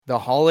The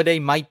holiday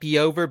might be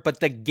over, but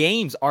the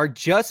games are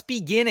just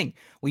beginning.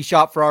 We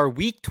shop for our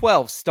Week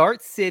 12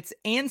 start, sits,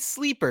 and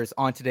sleepers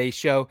on today's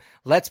show.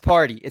 Let's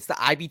party. It's the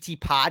IBT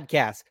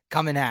podcast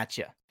coming at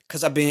you.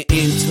 Cause I've been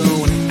in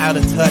tune, out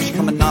of touch,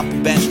 coming off the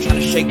bench,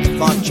 trying to shake the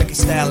funk, check your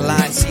stat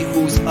line, see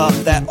who's up,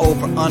 that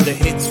over, under,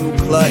 hit too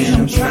clutch. And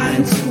I'm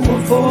trying to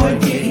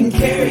avoid getting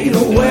carried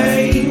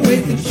away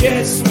with the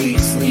jet sweep,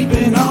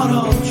 sleeping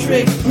on a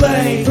trick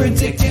play,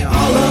 predicting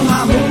all of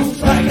my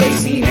moves like they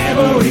seen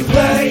every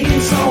play.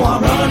 And so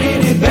I'm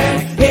running it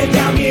back, head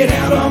down, get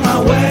out of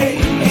my way.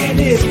 And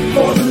it's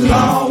for the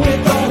law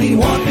with only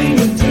one thing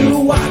to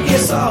do. I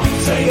guess I'll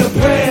say a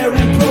prayer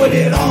and put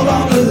it all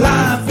on the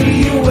line for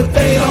you. What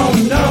they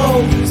don't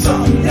know,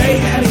 something they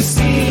haven't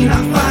seen. I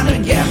find a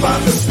gap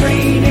off the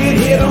screen and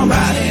hit them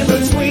right in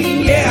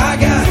between. Yeah, I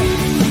got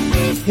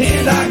it,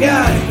 and I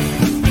got it.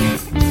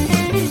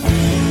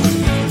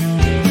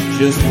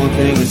 Just one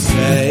thing to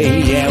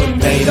say, yeah, what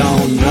they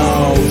don't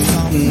know,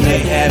 something they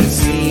haven't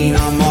seen.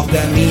 I'm off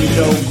that mean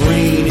Joe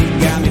Green,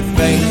 it got me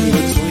fading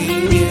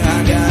between. Yeah,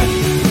 I got it,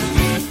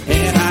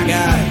 and I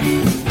got it.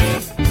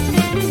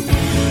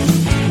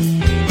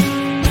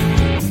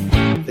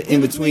 The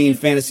In Between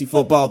Fantasy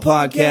Football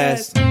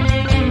Podcast.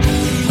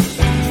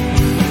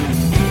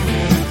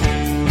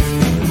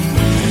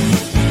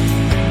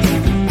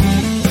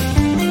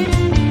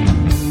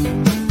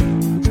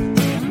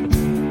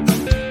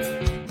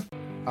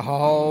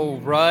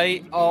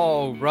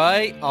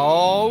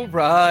 All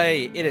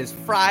right. It is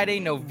Friday,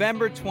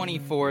 November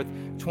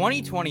 24th,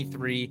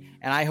 2023,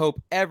 and I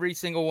hope every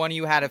single one of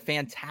you had a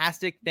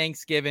fantastic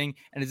Thanksgiving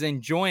and is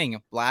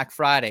enjoying Black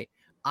Friday.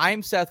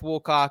 I'm Seth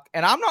Woolcock,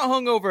 and I'm not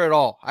hungover at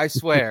all, I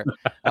swear.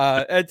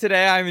 And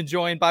today I'm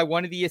joined by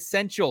one of the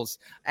essentials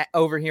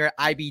over here at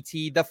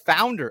IBT, the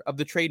founder of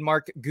the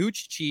trademark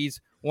Gooch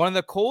Cheese, one of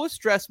the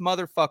coolest dressed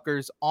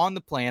motherfuckers on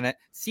the planet,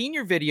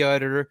 senior video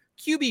editor,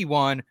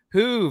 QB1,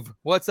 Hoove.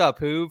 What's up,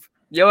 Hoove?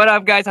 Yo, what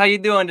up, guys? How you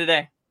doing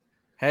today?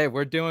 Hey,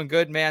 we're doing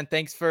good, man.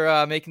 Thanks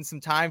for making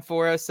some time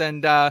for us.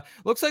 And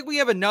looks like we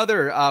have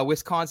another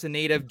Wisconsin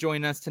native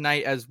joining us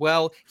tonight as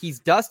well. He's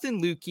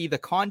Dustin Lukey, the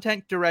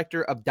content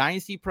director of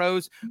Dynasty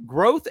Pros,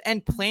 growth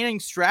and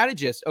planning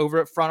strategist over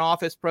at Front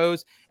Office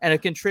Pros, and a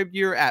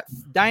contributor at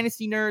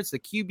Dynasty Nerds, the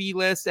QB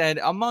List, and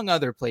among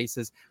other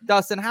places.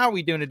 Dustin, how are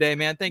we doing today,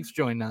 man? Thanks for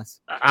joining us.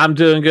 I'm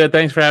doing good.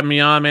 Thanks for having me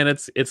on, man.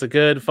 It's a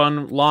good,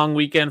 fun, long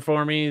weekend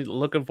for me.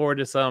 Looking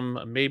forward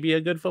to maybe a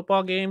good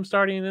football game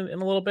starting in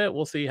a little bit.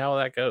 We'll see how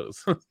that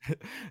goes.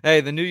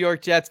 Hey, the New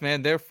York Jets,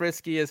 man, they're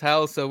frisky as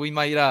hell. So we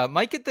might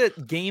get the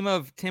game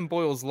of Tim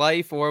Boyle's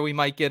life, or we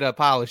might get a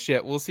pile of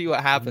shit. We'll see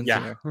what happens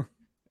here.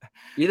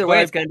 Either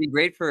way, it's going to be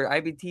great for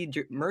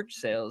IBT merch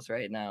sales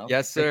right now.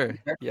 Yes, sir.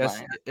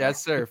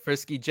 Yes, sir.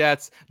 Frisky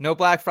Jets. No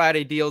Black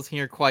Friday deals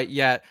here quite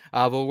yet.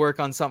 We'll work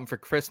on something for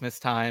Christmas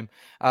time.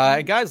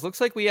 And guys, looks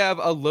like we have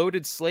a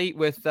loaded slate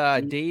with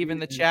Dave in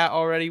the chat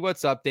already.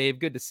 What's up, Dave?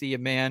 Good to see you,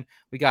 man.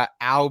 We got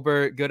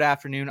Albert. Good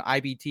afternoon,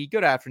 IBT.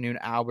 Good afternoon,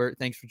 Albert.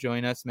 Thanks for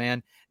joining us,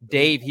 man.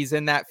 Dave, he's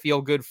in that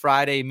Feel Good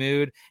Friday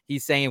mood.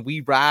 He's saying,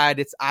 we ride.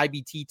 It's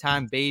IBT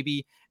time,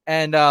 baby.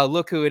 And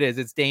look who it is.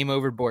 It's Dame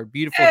Overboard.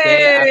 Beautiful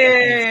day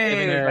after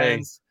Thanksgiving,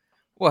 friends.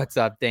 What's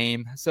up,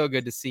 Dame? So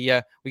good to see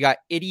you. We got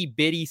Itty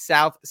Bitty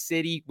South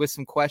City with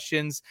some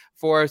questions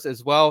for us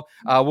as well.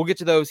 We'll get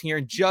to those here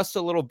in just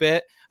a little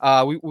bit.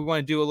 We want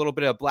to do a little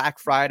bit of Black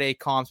Friday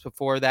comps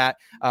before that.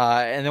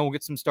 And then we'll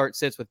get some start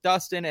sits with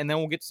Dustin. And then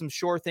we'll get some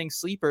Sure Thing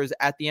sleepers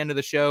at the end of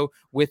the show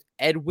with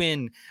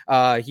Edwin.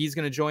 He's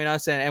going to join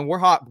us. And we're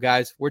hot,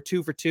 guys. We're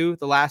 2 for 2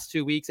 the last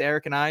 2 weeks,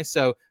 Eric and I.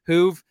 So,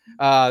 Hoove,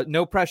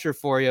 no pressure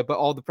for you, but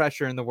all the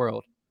pressure in the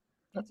world.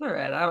 That's all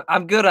right.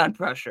 I'm good on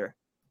pressure.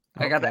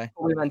 I got that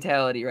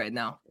mentality right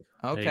now.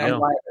 Okay.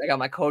 I got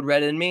my code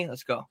red in me.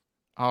 Let's go.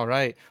 All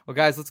right. Well,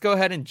 guys, let's go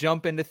ahead and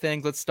jump into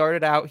things. Let's start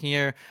it out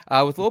here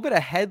with a little bit of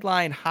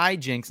headline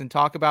hijinks and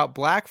talk about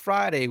Black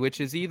Friday, which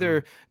is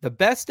either the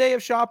best day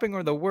of shopping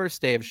or the worst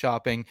day of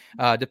shopping,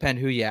 depend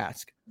who you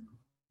ask.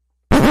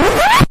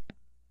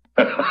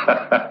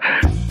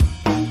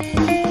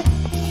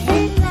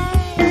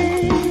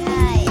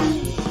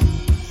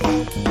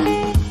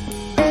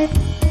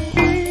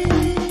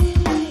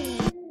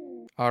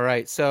 All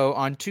right, so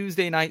on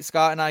Tuesday night,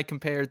 Scott and I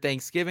compared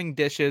Thanksgiving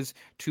dishes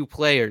to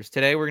players.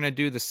 Today, we're going to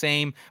do the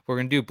same. We're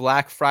going to do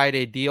Black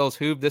Friday deals.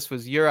 Hoove, this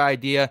was your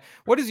idea.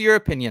 What is your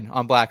opinion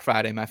on Black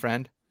Friday, my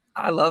friend?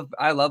 I love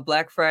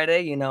Black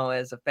Friday. You know,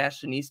 as a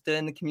fashionista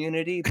in the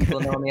community, people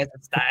know me as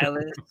a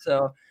stylist.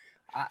 So,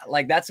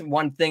 that's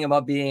one thing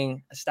about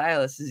being a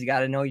stylist is you got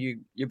to know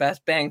your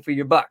best bang for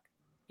your buck.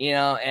 You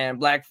know, and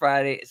Black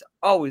Friday is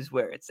always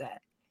where it's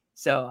at.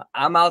 So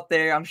I'm out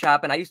there, I'm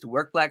shopping. I used to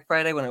work Black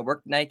Friday when I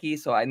worked Nike,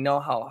 so I know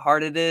how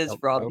hard it is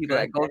for all the people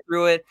that go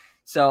through it.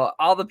 So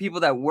all the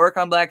people that work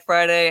on Black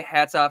Friday,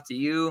 hats off to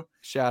you.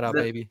 Shout out,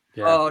 baby.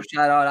 Yeah. Oh,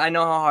 shout out. I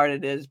know how hard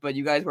it is, but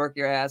you guys work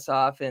your ass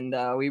off, and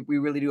we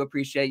really do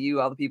appreciate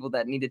you, all the people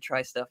that need to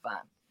try stuff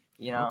on.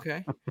 You know?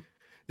 Okay.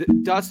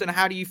 Dustin,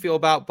 how do you feel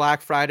about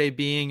Black Friday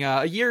being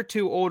a year or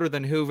two older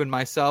than Hoove and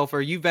myself?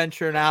 Are you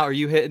venturing out? Are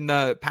you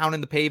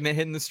pounding the pavement,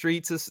 hitting the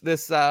streets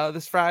this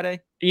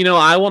Friday?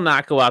 I will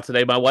not go out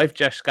today. My wife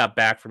just got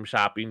back from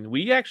shopping.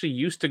 We actually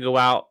used to go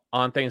out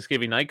on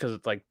Thanksgiving night because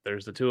it's like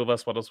there's the two of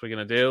us. What else are we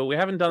gonna do? We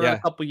haven't done that in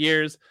a couple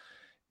years.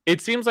 It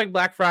seems like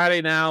Black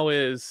Friday now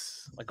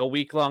is like a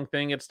week-long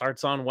thing. It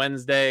starts on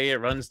Wednesday,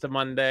 it runs to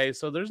Monday.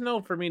 So there's no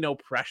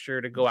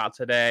pressure to go out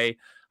today.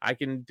 I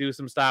can do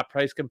some stop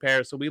price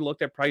compare. So we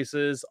looked at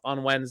prices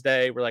on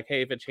Wednesday. We're like,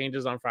 hey, if it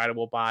changes on Friday,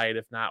 we'll buy it.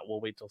 If not,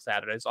 we'll wait till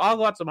Saturday. So I'll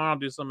go out tomorrow and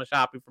do some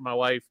shopping for my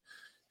wife.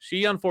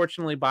 She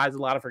unfortunately buys a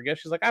lot of her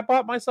gifts. She's like, I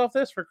bought myself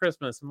this for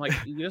Christmas. I'm like,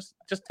 you just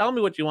tell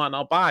me what you want and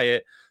I'll buy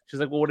it. She's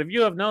like, well, what if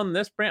you have known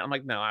this brand? I'm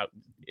like, no,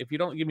 if you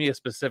don't give me a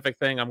specific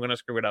thing, I'm going to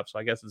screw it up. So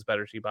I guess it's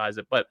better she buys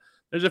it. But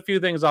there's a few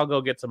things I'll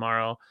go get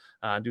tomorrow,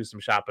 do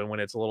some shopping when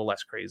it's a little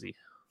less crazy.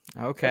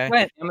 Okay. That's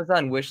why an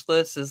Amazon wish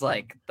list is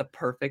like the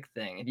perfect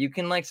thing. If you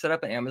can like set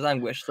up an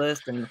Amazon wish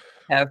list and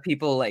have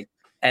people like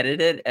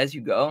edit it as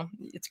you go,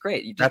 it's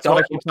great. That's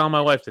what I keep telling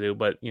my wife to do,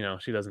 but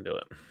she doesn't do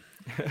it.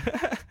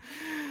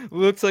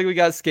 Looks like we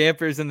got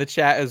Scampers in the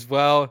chat as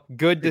well.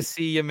 Good to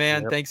see you,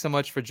 man. Yep. Thanks so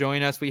much for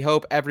joining us. We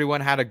hope everyone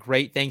had a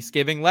great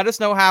Thanksgiving. Let us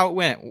know how it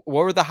went.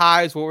 What were the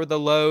highs? What were the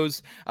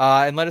lows?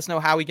 And let us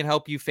know how we can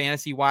help you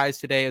fantasy-wise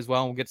today as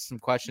well. And we'll get to some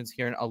questions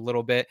here in a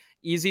little bit.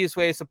 Easiest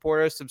way to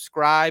support us,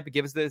 subscribe.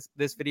 Give us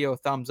this video a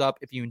thumbs up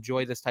if you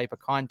enjoy this type of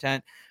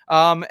content.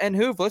 And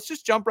Hoove, let's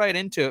just jump right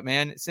into it,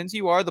 man. Since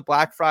you are the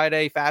Black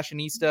Friday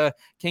fashionista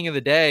king of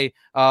the day,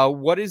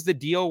 what is the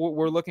deal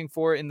we're looking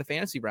for in the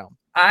fantasy realm?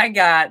 I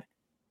got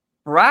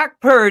Brock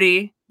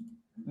Purdy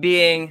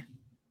being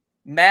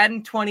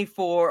Madden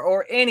 24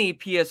 or any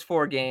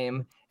PS4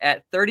 game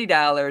at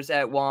 $30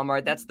 at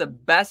Walmart. That's the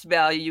best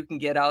value you can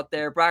get out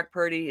there. Brock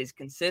Purdy is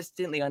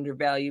consistently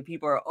undervalued.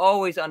 People are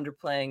always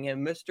underplaying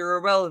him. Mr.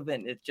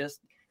 Irrelevant.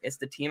 It's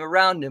the team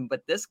around him.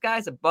 But this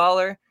guy's a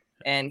baller,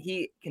 and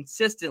he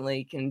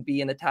consistently can be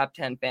in the top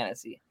 10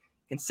 fantasy.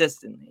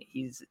 Consistently.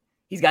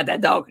 He's got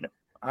that dog in him.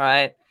 All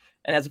right.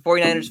 And as a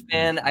 49ers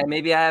fan, I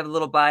have a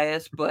little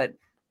bias, but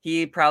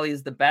he probably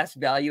is the best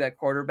value at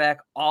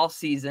quarterback all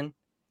season.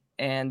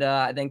 And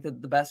I think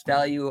that the best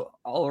value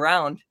all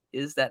around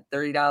is that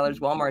 $30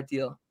 Walmart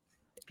deal.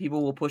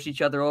 People will push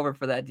each other over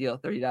for that deal,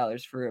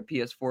 $30 for a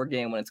PS4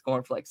 game when it's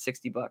going for like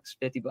 $60,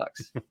 $50.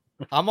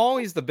 I'm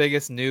always the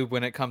biggest noob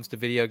when it comes to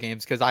video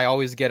games because I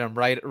always get them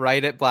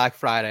right at Black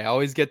Friday. I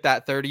always get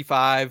that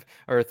 $35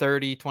 or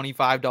 $30,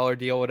 $25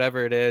 deal,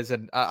 whatever it is,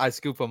 and I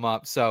scoop them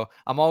up. So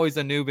I'm always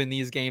a noob in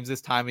these games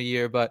this time of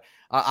year, but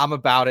I'm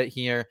about it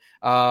here.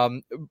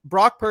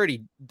 Brock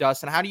Purdy,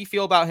 Dustin, how do you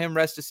feel about him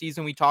rest of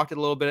season? We talked a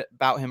little bit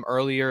about him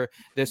earlier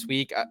this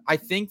week. I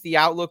think the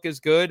outlook is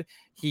good.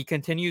 He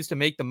continues to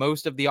make the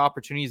most of the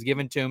opportunities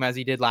given to him as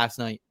he did last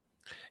night.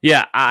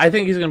 Yeah, I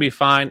think he's going to be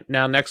fine.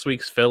 Now, next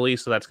week's Philly,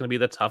 so that's going to be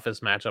the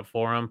toughest matchup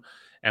for him.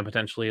 And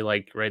potentially,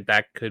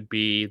 that could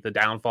be the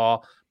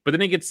downfall. But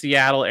then he gets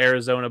Seattle,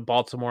 Arizona,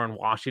 Baltimore, and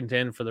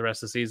Washington for the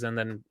rest of the season.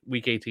 Then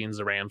week 18 is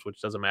the Rams,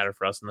 which doesn't matter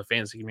for us in the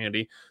fantasy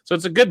community. So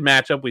it's a good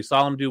matchup. We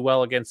saw him do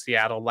well against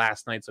Seattle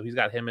last night, so he's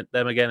got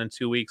them again in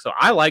 2 weeks. So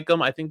I like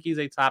him. I think he's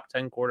a top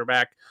 10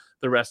 quarterback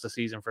the rest of the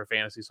season for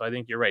fantasy. So I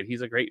think you're right.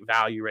 He's a great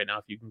value right now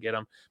if you can get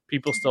him.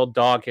 People still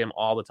dog him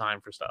all the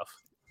time for stuff.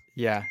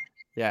 Yeah,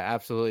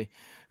 absolutely.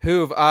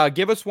 Hoove,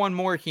 give us one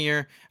more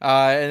here,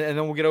 and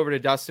then we'll get over to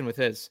Dustin with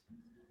his.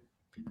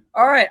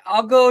 All right,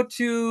 I'll go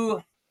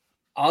to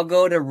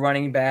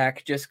running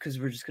back just because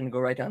we're just going to go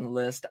right down the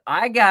list.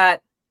 I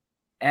got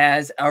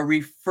as a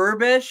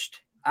refurbished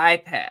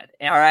iPad,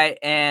 all right?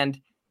 And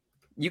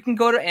you can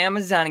go to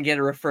Amazon and get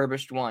a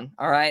refurbished one,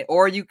 all right?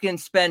 Or you can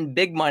spend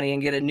big money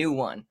and get a new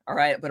one, all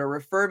right? But a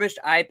refurbished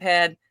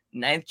iPad,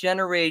 9th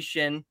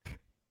generation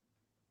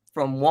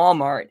from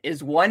Walmart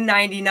is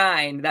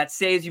 $199. That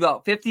saves you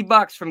about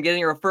 $50 from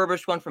getting a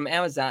refurbished one from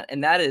Amazon,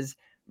 and that is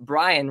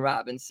Brian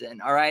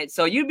Robinson, all right?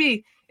 So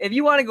if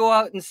you want to go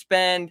out and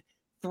spend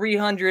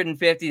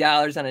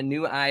 $350 on a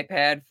new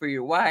iPad for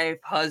your wife,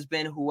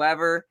 husband,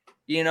 whoever,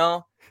 you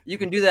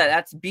can do that.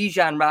 That's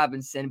Bijan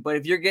Robinson. But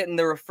if you're getting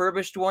the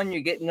refurbished one,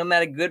 you're getting them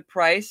at a good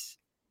price.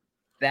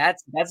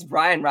 That's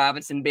Brian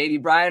Robinson, baby.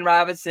 Brian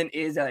Robinson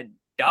is a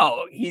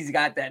dog. He's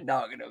got that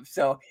dog in him.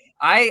 So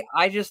I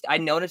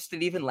noticed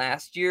it even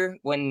last year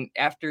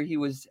after he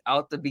was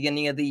out the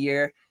beginning of the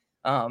year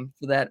for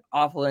that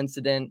awful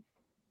incident.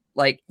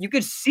 Like, you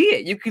could see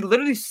it. You could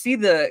literally see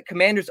the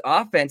Commanders'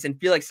 offense and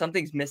feel like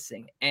something's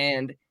missing.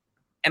 And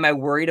am I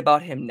worried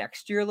about him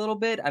next year a little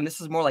bit? This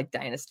is more like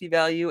dynasty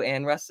value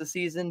and rest of the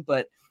season,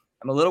 but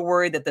I'm a little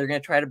worried that they're going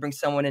to try to bring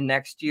someone in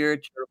next year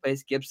to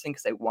replace Gibson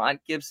because I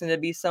want Gibson to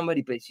be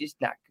somebody, but he's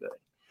just not good.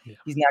 Yeah.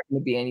 He's not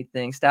going to be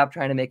anything. Stop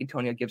trying to make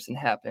Antonio Gibson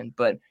happen.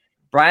 But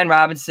Brian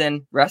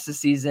Robinson, rest of the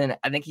season,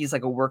 I think he's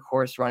like a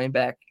workhorse running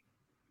back.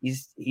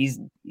 He's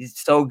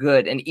so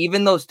good. And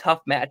even those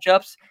tough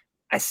matchups,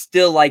 I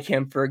still like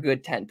him for a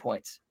good 10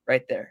 points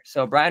right there.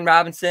 So Brian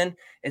Robinson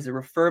is a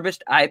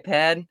refurbished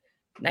iPad,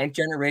 9th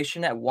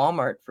generation at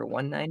Walmart for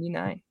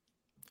 $199.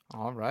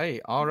 All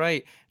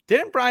right.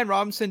 Didn't Brian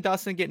Robinson,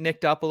 Dustin, get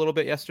nicked up a little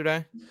bit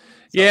yesterday?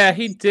 Yeah,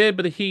 he did,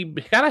 but he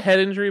got a head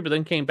injury, but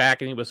then came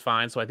back and he was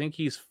fine. So I think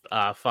he's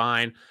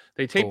fine.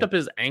 They taped up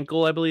his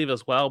ankle, I believe,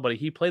 as well, but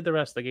he played the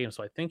rest of the game.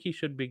 So I think he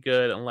should be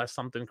good unless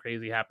something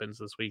crazy happens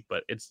this week.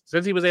 But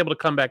since he was able to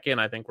come back in,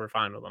 I think we're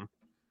fine with him.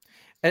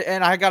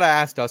 And I gotta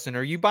ask, Dustin,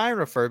 are you buying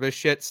refurbished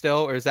shit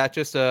still, or is that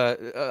just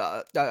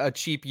a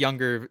cheap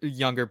younger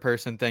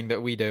person thing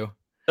that we do?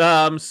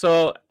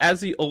 So as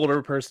the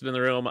older person in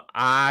the room,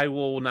 I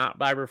will not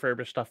buy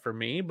refurbished stuff for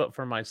me, but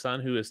for my son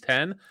who is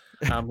 10,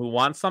 who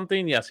wants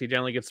something, yes, he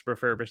generally gets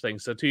refurbished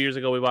things. So 2 years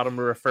ago, we bought him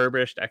a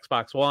refurbished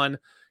Xbox One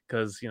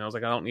because I was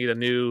like, I don't need a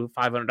new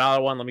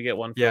 $500 one. Let me get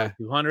one for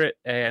 $200.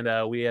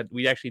 And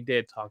we actually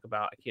did talk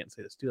about, I can't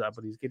say this too loud,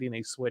 but he's getting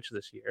a Switch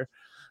this year.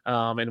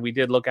 And we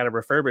did look at a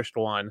refurbished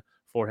one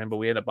for him, but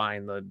we ended up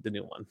buying the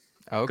new one.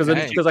 Okay.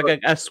 Because like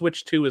a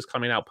Switch 2 is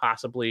coming out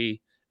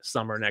possibly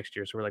summer next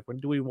year. So we're like,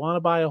 do we want to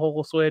buy a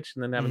whole Switch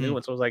and then have a new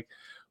one? So it was like,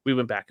 we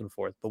went back and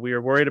forth, but we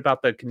were worried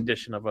about the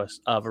condition of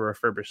a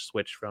refurbished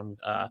Switch from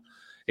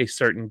a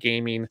certain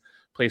gaming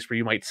place where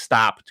you might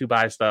stop to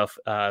buy stuff.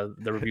 The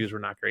reviews were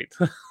not great.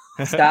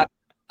 Stop.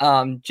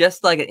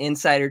 Just like an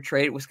insider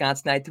trade,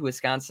 Wisconsinite to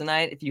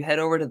Wisconsinite. If you head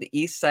over to the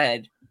east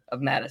side of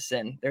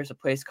Madison, there's a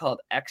place called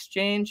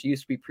Exchange. It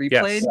used to be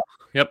Pre-Played. Yes.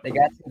 Yep. They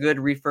got some good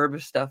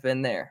refurbished stuff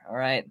in there. All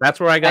right.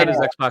 That's where I got his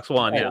Xbox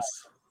One.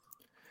 Yes.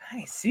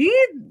 I see.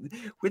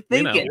 We're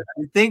thinking.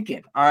 We're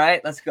thinking. All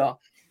right, let's go.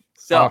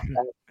 So,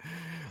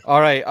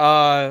 all right.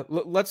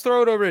 Let's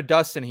throw it over to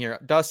Dustin here.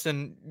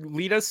 Dustin,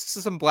 lead us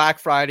to some Black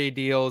Friday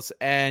deals.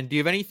 And do you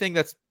have anything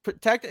that's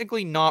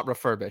technically not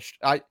refurbished?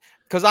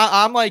 Because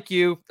I'm like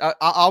you.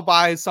 I'll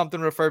buy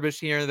something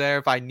refurbished here and there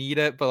if I need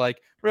it. But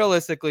like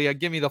realistically,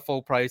 give me the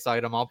full price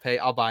item.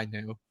 I'll buy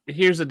new.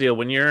 Here's the deal.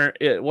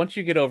 Once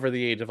you get over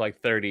the age of like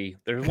 30,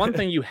 there's one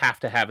thing you have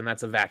to have, and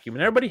that's a vacuum.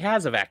 And everybody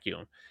has a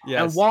vacuum.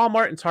 Yes. And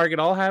Walmart and Target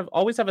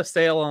always have a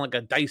sale on like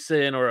a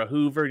Dyson or a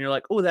Hoover, and you're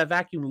like, oh, that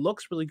vacuum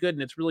looks really good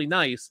and it's really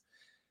nice.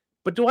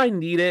 But do I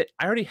need it?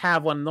 I already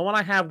have one. The one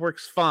I have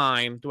works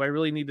fine. Do I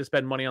really need to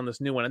spend money on this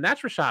new one? And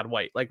that's Rachaad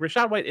White. Like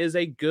Rachaad White is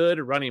a good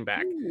running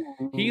back.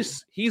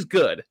 He's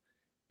good.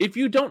 If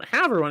you don't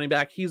have a running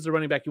back, he's the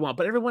running back you want.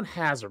 But everyone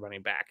has a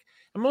running back.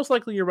 And most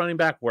likely your running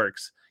back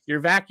works. Your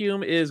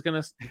vacuum is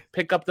going to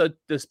pick up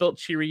the spilt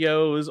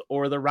Cheerios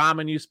or the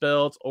ramen you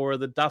spilt or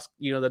the dust,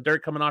 the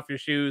dirt coming off your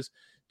shoes.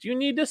 Do you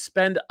need to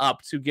spend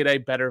up to get a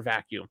better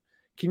vacuum?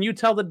 Can you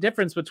tell the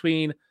difference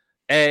between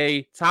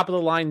a top of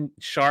the line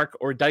Shark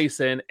or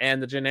Dyson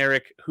and the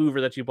generic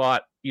Hoover that you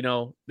bought,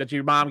 that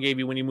your mom gave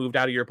you when you moved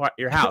out of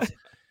your house?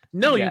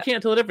 No, You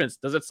can't tell the difference.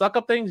 Does it suck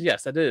up things?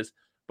 Yes, it is.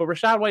 But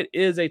Rachaad White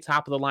is a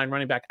top of the line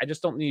running back. I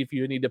just don't need if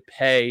you need to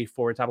pay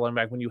for a top of the line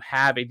back when you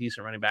have a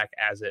decent running back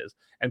as is.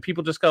 And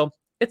people just go,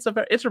 it's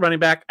a running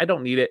back. I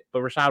don't need it. But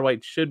Rachaad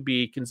White should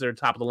be considered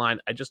top of the line.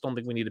 I just don't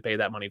think we need to pay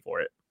that money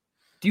for it.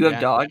 Do you have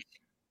dogs?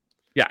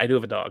 Yeah, I do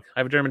have a dog. I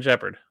have a German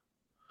Shepherd.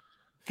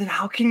 Then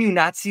how can you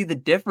not see the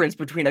difference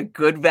between a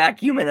good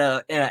vacuum and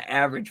an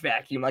average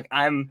vacuum? Like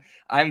I'm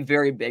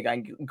very big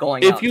on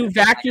going. If you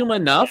vacuum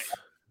enough,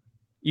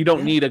 you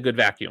don't need a good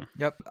vacuum.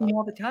 Yep.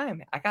 All the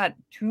time. I got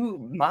two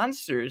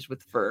monsters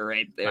with fur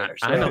right there.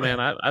 I know, man.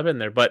 I've been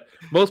there, but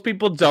most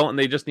people don't, and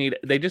they just need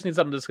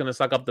something that's going to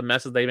suck up the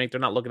messes they make. They're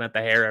not looking at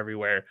the hair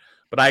everywhere.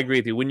 But I agree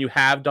with you. When you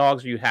have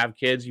dogs or you have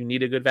kids, you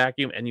need a good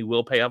vacuum, and you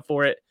will pay up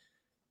for it.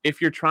 If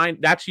you're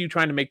trying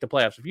to make the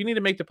playoffs. If you need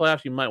to make the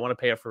playoffs, you might want to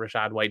pay up for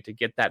Rachaad White to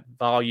get that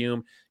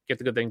volume, get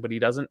the good thing. But he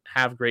doesn't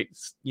have great,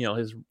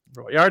 his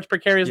yards per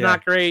carry is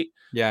not great.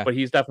 Yeah, but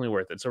he's definitely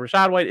worth it. So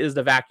Rachaad White is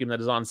the vacuum that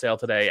is on sale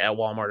today at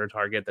Walmart or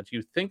Target that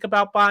you think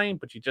about buying,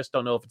 but you just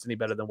don't know if it's any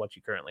better than what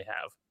you currently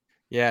have.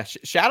 Yeah,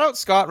 shout out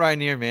Scott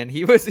Rainier, man.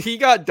 He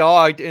got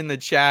dogged in the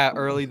chat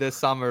early this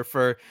summer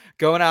for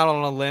going out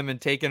on a limb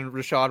and taking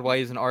Rachaad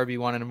White as an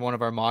RB1 in one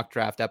of our mock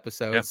draft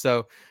episodes. Yep.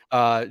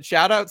 So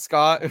shout out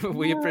Scott.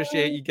 We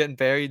appreciate you getting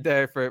buried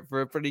there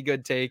for a pretty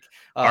good take.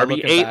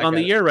 RB8 on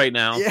the year right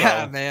now.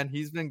 Yeah, man,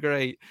 he's been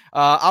great.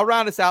 I'll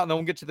round us out and then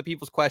we'll get to the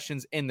people's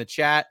questions in the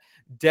chat.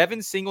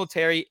 Devin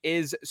Singletary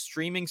is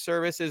streaming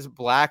services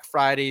Black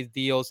Friday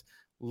deals.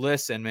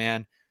 Listen,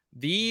 man.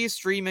 These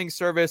streaming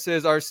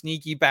services are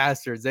sneaky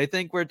bastards. They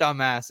think we're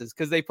dumbasses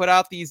because they put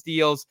out these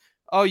deals.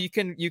 Oh, you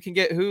can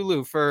get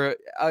Hulu for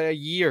a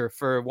year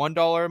for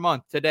 $1 a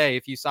month today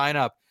if you sign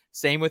up.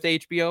 Same with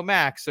HBO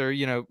Max or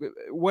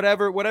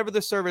whatever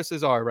the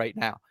services are right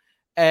now.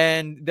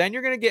 And then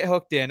you're going to get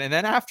hooked in. And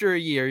then after a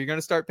year, you're going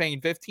to start paying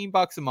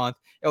 $15 a month.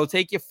 It'll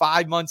take you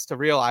 5 months to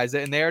realize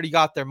it. And they already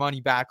got their money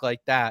back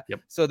like that. Yep.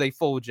 So they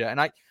fooled you. And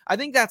I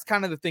think that's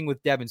kind of the thing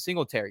with Devin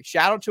Singletary.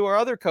 Shout out to our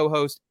other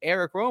co-host,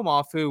 Eric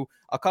Romoff, who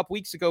a couple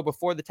weeks ago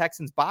before the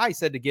Texans bye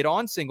said to get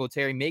on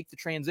Singletary, make the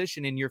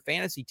transition in your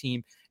fantasy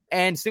team.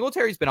 And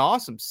Singletary's been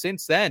awesome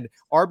since then.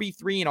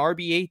 RB3 and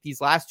RB8 these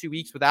last 2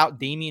 weeks without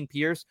Dameon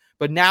Pierce.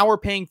 But now we're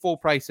paying full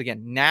price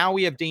again. Now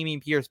we have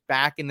Dameon Pierce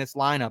back in this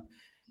lineup.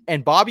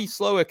 And Bobby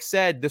Slowick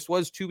said this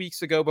was 2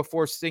 weeks ago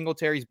before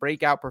Singletary's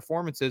breakout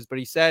performances, but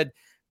he said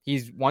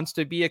he wants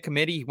to be a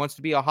committee. He wants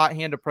to be a hot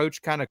hand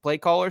approach kind of play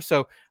caller.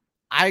 So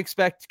I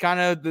expect kind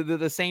of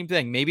the same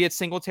thing. Maybe it's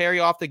Singletary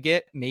off the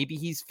get. Maybe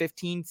he's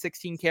 15,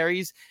 16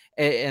 carries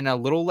and a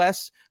little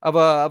less of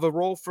a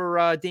role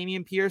for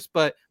Damian Pierce,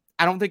 but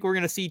I don't think we're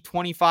going to see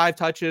 25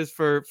 touches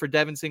for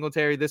Devin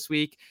Singletary this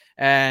week.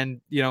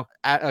 And,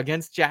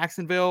 against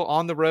Jacksonville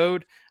on the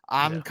road,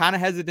 I'm kind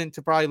of hesitant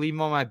to probably leave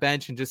him on my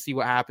bench and just see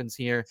what happens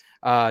here.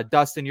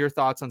 Dustin, your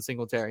thoughts on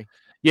Singletary?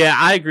 Yeah,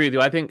 I agree with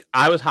you. I think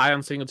I was high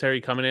on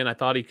Singletary coming in. I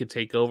thought he could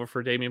take over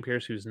for Damian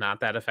Pierce, who's not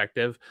that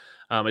effective.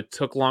 It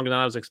took longer than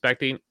I was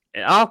expecting.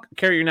 I'll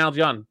carry your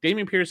analogy on.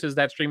 Damian Pierce is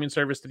that streaming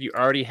service that you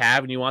already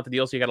have and you want the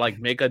deal, so you got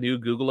to make a new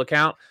Google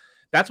account.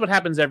 That's what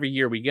happens every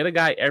year. We get a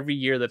guy every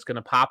year that's going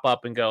to pop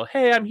up and go,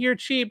 hey, I'm here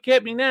cheap,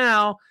 get me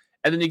now.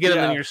 And then you get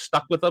him and you're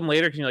stuck with them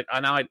later because you're like, oh,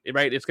 now,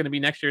 right, it's going to be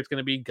next year. It's going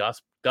to be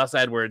Gus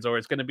Edwards, or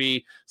it's going to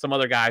be some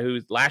other guy who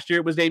last year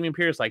it was Damian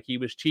Pierce. Like, he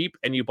was cheap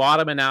and you bought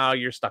him and now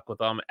you're stuck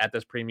with him at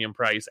this premium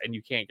price and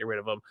you can't get rid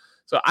of him.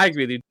 So I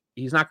agree with you.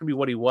 He's not going to be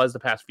what he was the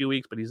past few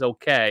weeks, but he's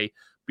okay.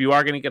 But you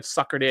are going to get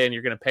suckered in.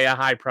 You're going to pay a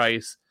high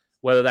price,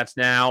 whether that's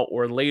now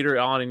or later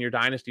on in your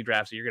dynasty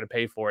draft. So you're going to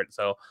pay for it.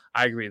 So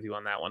I agree with you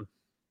on that one.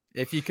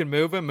 If you can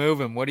move him,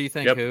 move him. What do you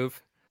think, Hoove?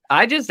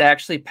 I just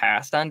actually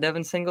passed on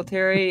Devin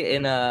Singletary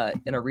in a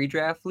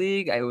redraft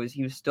league.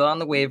 He was still on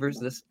the waivers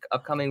this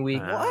upcoming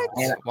week. What?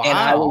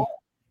 Wow.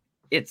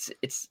 And it's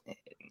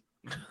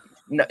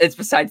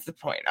besides the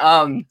point.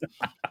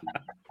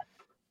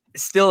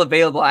 Still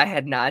available. I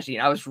had Najee,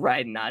 and I was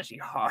riding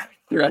Najee hard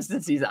the rest of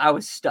the season. I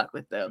was stuck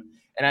with them,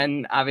 and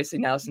then obviously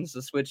now since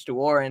the switch to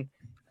Warren,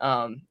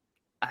 I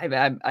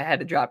had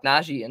to drop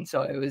Najee, and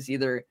so it was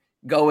either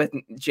go with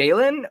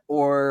Jalen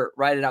or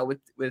ride it out with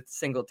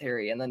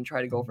Singletary and then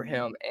try to go for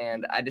him.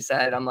 And I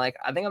decided, I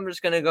think I'm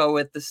just going to go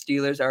with the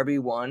Steelers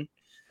RB1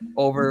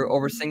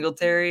 over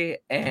Singletary.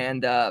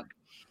 And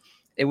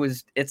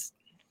this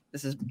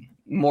is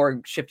more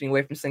shifting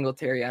away from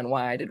Singletary on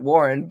why I did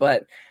Warren,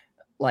 but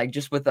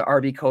just with the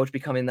RB coach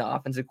becoming the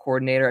offensive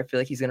coordinator, I feel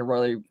like he's going to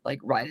really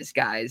ride his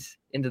guys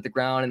into the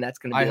ground. And that's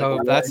going to be, I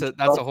hope that's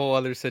a whole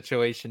other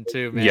situation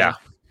too, man. Yeah.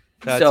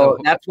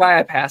 That's why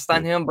I passed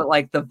on him.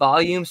 But the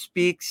volume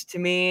speaks to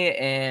me,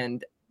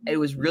 and it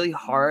was really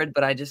hard.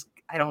 But I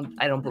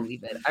don't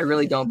believe it. I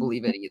really don't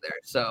believe it either.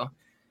 So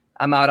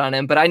I'm out on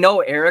him. But I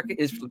know Eric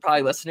is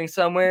probably listening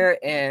somewhere,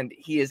 and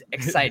he is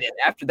excited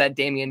after that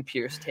Damian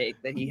Pierce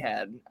take that he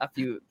had a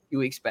few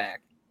weeks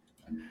back.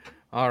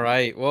 All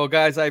right. Well,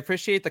 guys, I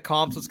appreciate the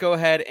comps. Let's go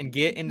ahead and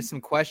get into some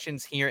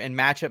questions here in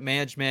matchup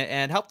management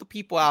and help the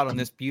people out on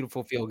this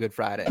beautiful Feel Good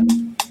Friday.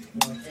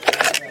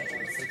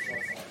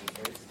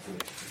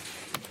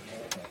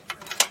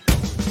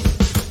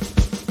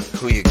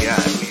 Who you got?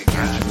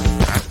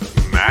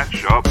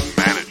 Matchup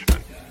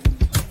management.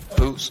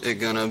 Who's it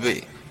gonna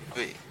be?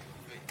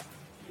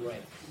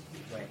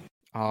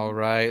 All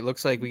right.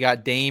 Looks like we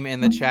got Dame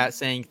in the chat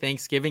saying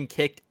Thanksgiving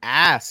kicked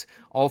ass.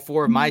 All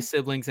four of my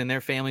siblings and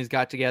their families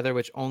got together,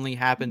 which only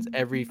happens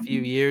every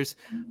few years.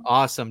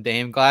 Awesome,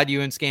 Dame. Glad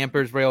you and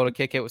Scampers were able to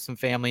kick it with some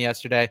family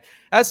yesterday.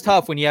 That's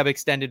tough when you have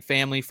extended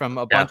family from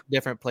a bunch of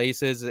different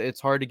places.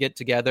 It's hard to get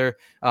together,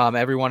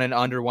 everyone in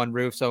under one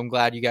roof. So I'm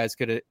glad you guys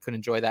could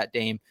enjoy that,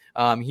 Dame.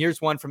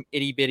 Here's one from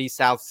Itty Bitty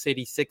South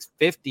City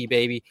 650,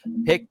 baby.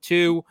 Pick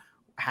 2.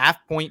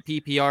 Half-point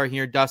PPR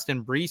here,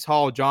 Dustin. Breece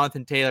Hall,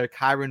 Jonathan Taylor,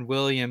 Kyren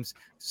Williams.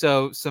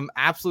 So some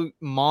absolute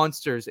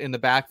monsters in the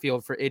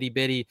backfield for Itty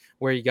Bitty.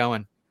 Where are you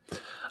going?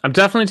 I'm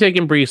definitely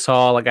taking Breece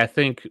Hall. I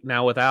think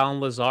now with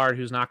Allen Lazard,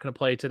 who's not going to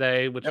play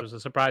today, which was a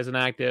surprise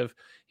inactive,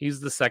 he's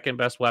the second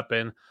best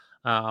weapon.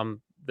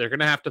 They're going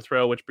to have to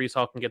throw, which Breece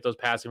Hall can get those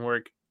passing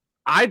work.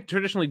 I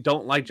traditionally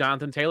don't like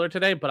Jonathan Taylor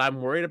today, but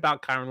I'm worried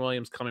about Kyren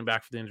Williams coming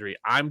back from the injury.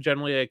 I'm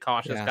generally a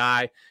cautious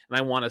guy, and I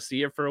want to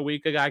see it for a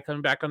week, a guy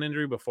coming back on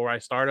injury before I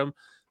start him.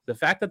 The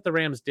fact that the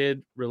Rams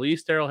did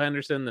release Darrell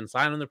Henderson, then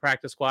sign him in the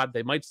practice squad,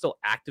 they might still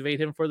activate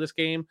him for this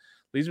game,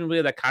 leads me to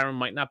believe that Kyren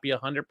might not be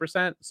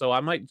 100%, so I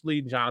might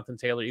lead Jonathan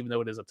Taylor, even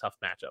though it is a tough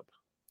matchup.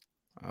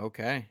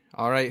 Okay.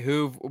 All right.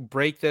 Who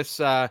break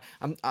this? I'm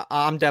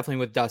definitely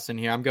with Dustin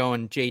here. I'm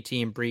going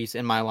JT and Breece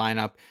in my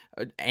lineup.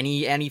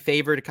 Any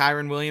favor to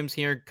Kyren Williams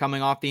here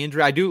coming off the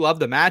injury? I do love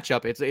the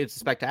matchup. It's a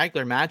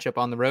spectacular matchup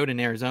on the road in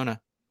Arizona.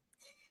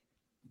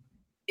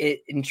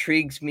 It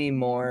intrigues me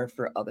more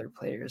for other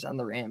players on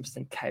the Rams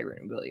than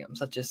Kyren Williams.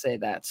 Let's just say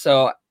that.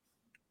 So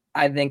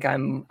I think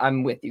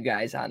I'm with you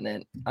guys on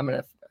that.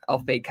 I'll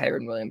fade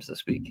Kyren Williams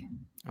this week.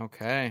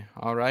 Okay.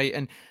 All right.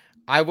 And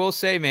I will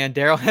say, man,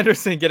 Darrell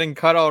Henderson getting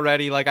cut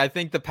already. I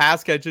think the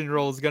pass catching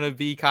role is going to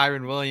be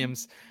Kyren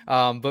Williams.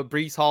 But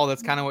Breece Hall,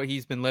 that's kind of what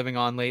he's been living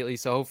on lately.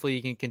 So hopefully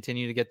he can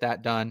continue to get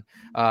that done.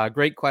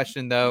 Great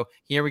question, though.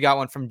 Here we got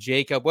one from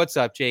Jacob. What's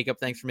up, Jacob?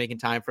 Thanks for making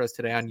time for us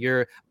today on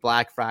your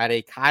Black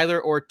Friday. Kyler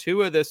or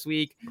Tua this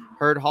week?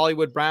 Heard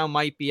Hollywood Brown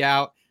might be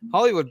out.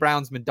 Hollywood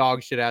Brown's been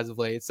dog shit as of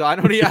late. So I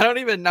don't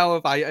even know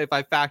if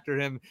I factor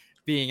him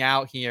being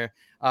out here.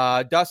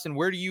 Dustin,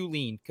 where do you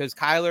lean? Because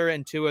Kyler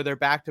and Tua, they're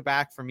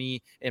back-to-back for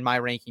me in my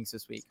rankings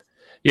this week.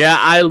 Yeah,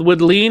 I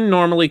would lean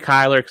normally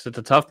Kyler because it's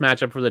a tough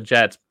matchup for the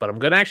Jets, but I'm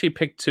going to actually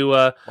pick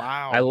Tua.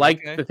 Wow. I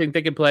like to think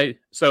they can play.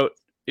 So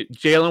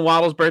Jalen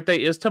Waddle's birthday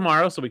is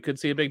tomorrow, so we could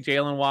see a big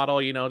Jalen Waddle,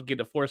 get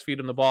to force feed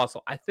him the ball.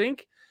 So I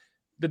think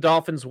the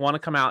Dolphins want to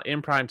come out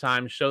in prime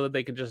time, show that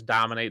they can just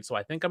dominate. So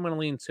I think I'm going to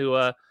lean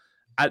Tua.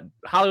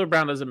 Hollywood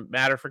Brown doesn't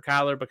matter for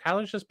Kyler, but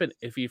Kyler's just been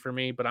iffy for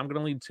me. But I'm going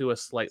to lean Tua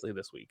slightly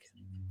this week.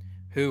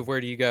 Where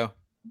do you go?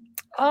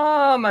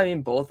 I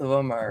mean, both of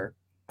them are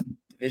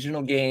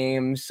divisional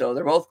games, so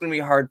they're both going to be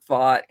hard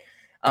fought.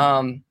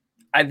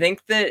 I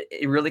think that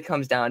it really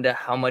comes down to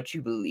how much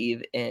you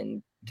believe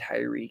in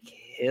Tyreek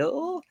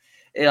Hill,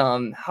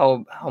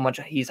 how much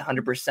he's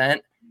 100%.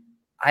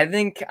 I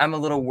think I'm a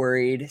little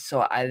worried.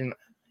 So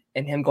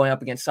and him going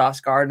up against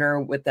Sauce Gardner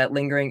with that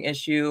lingering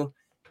issue.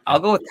 I'll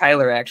go with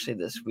Kyler actually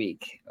this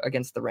week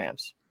against the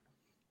Rams.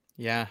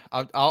 Yeah,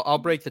 I'll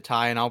break the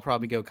tie, and I'll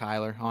probably go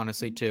Kyler,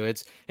 honestly, too.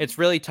 It's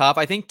really tough.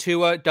 I think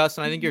Tua,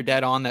 Dustin, I think you're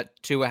dead on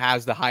that Tua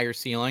has the higher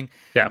ceiling.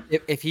 Yeah.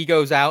 If he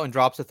goes out and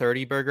drops a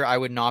 30-burger, I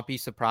would not be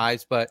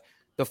surprised, but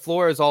the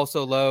floor is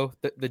also low.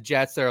 The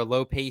Jets, they're a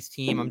low-paced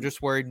team. I'm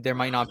just worried there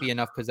might not be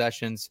enough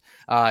possessions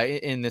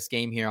in this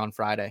game here on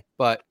Friday.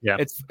 But yeah,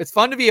 it's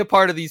fun to be a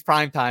part of these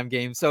primetime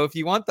games. So if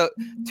you want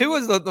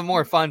Tua's the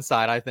more fun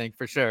side, I think,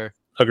 for sure.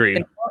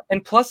 Agreed.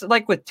 And plus,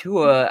 like with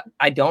Tua,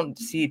 I don't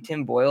see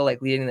Tim Boyle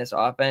like leading this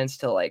offense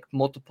to like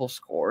multiple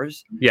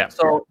scores. Yeah.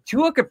 So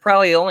Tua could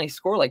probably only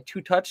score like 2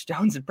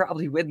 touchdowns and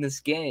probably win this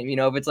game.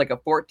 If it's like a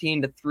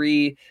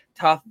 14-3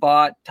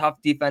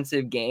 tough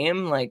defensive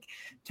game, like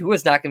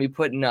Tua's not going to be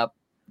putting up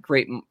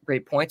great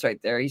points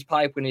right there. He's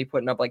probably going to be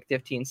putting up like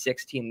 15,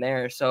 16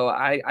 there. So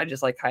I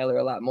just like Kyler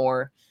a lot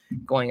more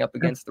going up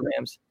against the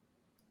Rams.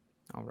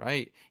 All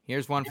right.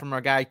 Here's one from our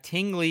guy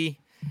Tingley.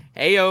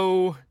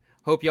 Heyo.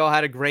 Hope y'all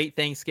had a great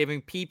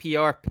Thanksgiving.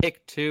 PPR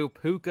pick 2,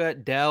 Puka,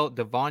 Dell,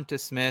 Devonta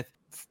Smith,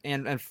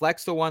 and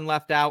flex the one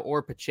left out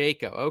or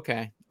Pacheco.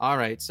 Okay. All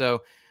right.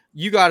 So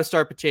you got to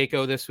start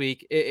Pacheco this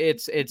week.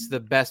 It's the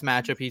best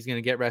matchup he's going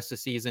to get rest of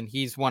the season.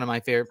 He's one of my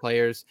favorite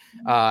players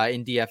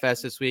in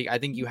DFS this week. I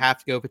think you have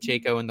to go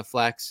Pacheco in the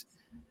flex.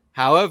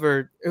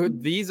 However,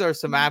 these are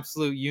some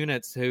absolute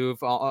units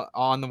who've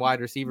on the wide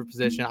receiver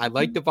position. I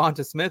like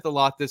Devonta Smith a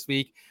lot this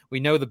week.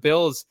 We know the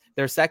Bills,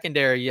 their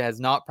secondary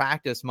has not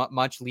practiced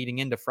much leading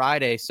into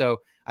Friday. So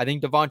I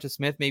think Devonta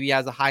Smith maybe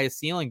has the highest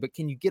ceiling, but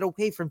can you get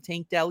away from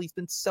Tank Dell? He's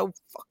been so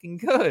fucking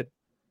good.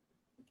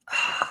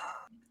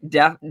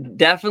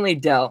 Definitely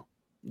Dell.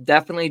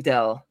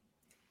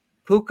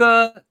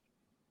 Puka,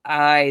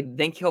 I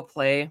think he'll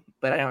play,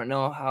 but I don't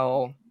know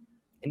how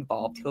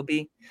involved he'll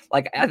be.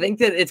 Like, I think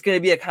that it's going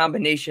to be a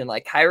combination.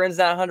 Like, Kyron's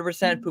not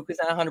 100%, Puka's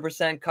not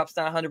 100%, Cup's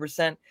not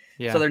 100%.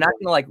 Yeah. So they're not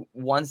going to, like,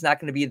 one's not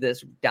going to be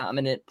this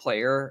dominant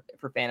player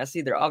for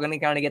fantasy. They're all going to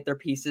kind of get their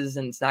pieces,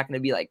 and it's not going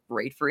to be, like,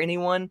 great for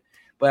anyone.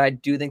 But I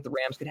do think the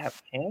Rams could have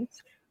a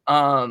chance.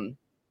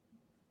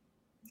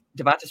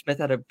 Devonta Smith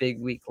had a big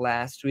week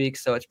last week,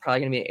 so it's probably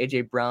going to be an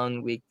A.J.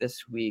 Brown week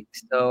this week.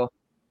 So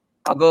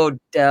I'll go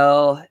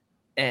Dell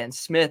and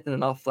Smith, and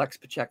then I'll flex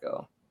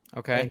Pacheco.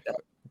 Okay.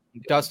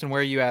 Dustin,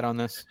 where are you at on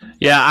this?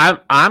 Yeah,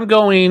 I'm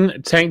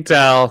going Tank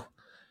Dell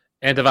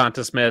and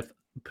Devonta Smith.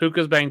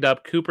 Puka's banged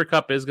up. Cooper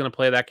Kupp is going to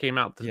play. That came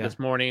out this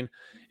morning.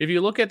 If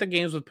you look at the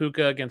games with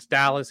Puka against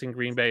Dallas and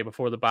Green Bay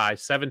before the bye,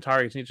 7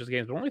 targets in each of those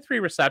games, but only 3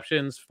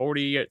 receptions,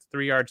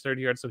 43 yards,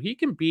 30 yards. So he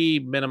can be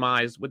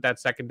minimized with that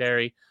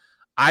secondary.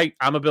 I'm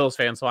a Bills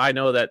fan, so I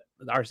know that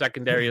our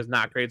secondary is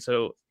not great.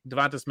 So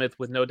Devonta Smith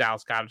with no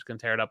Dallas Goedert can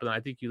tear it up, and then I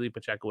think you leave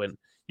Pacheco in.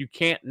 You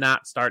can't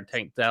not start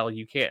Tank Dell.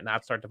 You can't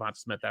not start Devonta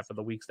Smith after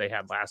the weeks they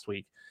had last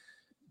week.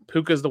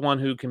 Puka's the one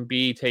who can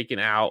be taken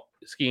out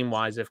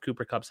scheme-wise if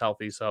Cooper Kupp's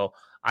healthy, so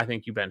I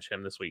think you bench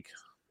him this week.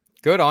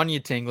 Good on you,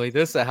 Tingley.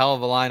 This is a hell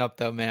of a lineup,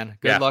 though, man.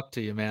 Good luck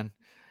to you, man.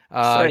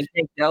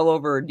 Tank Dell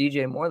over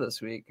DJ Moore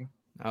this week.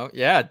 Oh,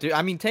 yeah. Dude,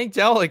 I mean, Tank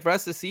Dell, like,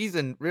 rest of the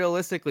season,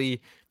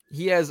 realistically,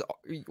 he has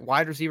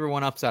wide receiver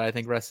 1 upside, I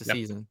think, rest of the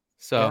season.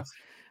 So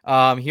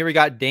here we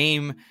got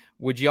Dame.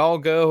 Would y'all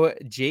go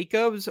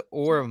Jacobs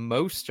or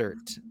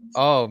Mostert?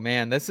 Oh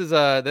man, this is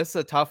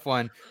a tough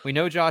one. We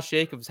know Josh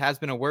Jacobs has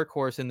been a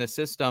workhorse in the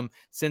system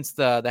since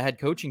the head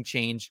coaching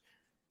change.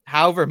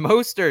 However,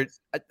 Mostert,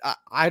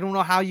 I don't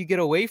know how you get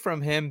away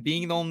from him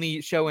being the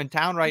only show in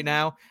town right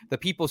now. The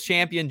people's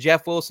champion,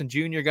 Jeff Wilson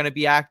Jr., going to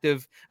be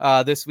active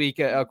this week,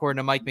 according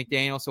to Mike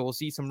McDaniel. So we'll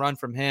see some run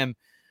from him.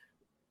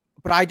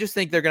 But I just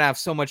think they're going to have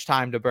so much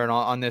time to burn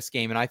on this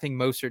game. And I think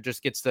Mostert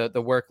just gets the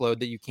workload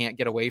that you can't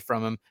get away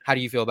from him. How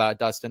do you feel about it,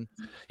 Dustin?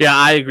 Yeah,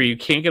 I agree. You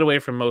can't get away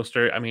from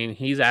Mostert. I mean,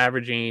 he's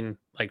averaging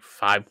like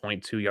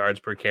 5.2 yards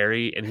per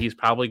carry, and he's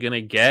probably going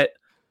to get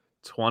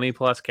 20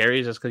 plus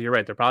carries just because you're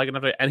right. They're probably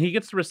going to, and he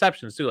gets the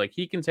receptions too. Like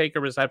he can take a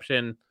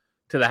reception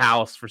to the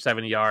house for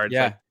 70 yards.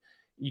 Yeah. Like,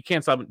 you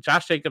can't stop him.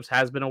 Josh Jacobs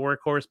has been a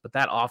workhorse, but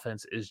that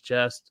offense is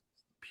just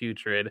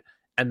putrid.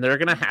 And they're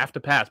going to have to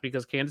pass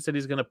because Kansas City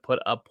is going to put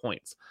up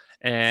points.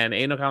 And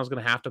Aiden O'Connell's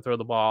going to have to throw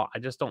the ball. I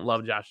just don't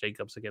love Josh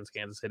Jacobs against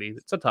Kansas City.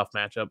 It's a tough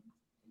matchup.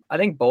 I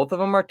think both of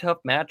them are tough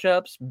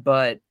matchups,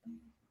 but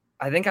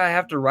I think I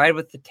have to ride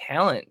with the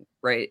talent,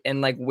 right?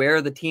 And like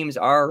where the teams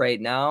are right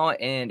now.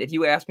 And if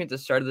you ask me at the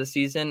start of the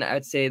season,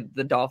 I'd say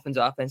the Dolphins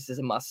offense is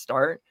a must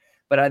start.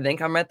 but I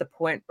think I'm at the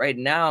point right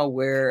now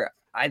where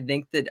I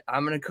think that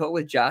I'm going to go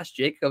with Josh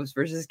Jacobs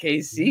versus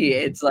KC.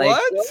 It's like,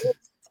 what?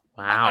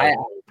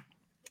 Wow.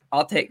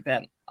 I'll take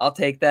that. I'll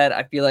take that.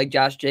 I feel like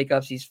Josh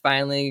Jacobs, he's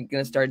finally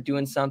going to start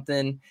doing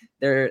something.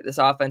 This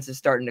offense is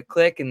starting to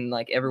click, and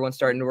like everyone's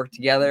starting to work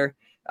together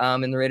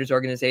in the Raiders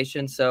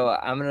organization. So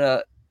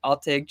I'll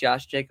take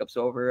Josh Jacobs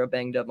over a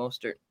banged up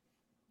Mostert.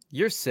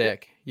 You're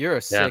sick. You're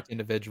a sick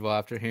individual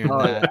after hearing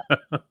that.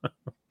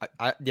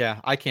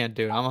 I can't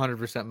do it. I'm 100%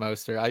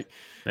 Mostert.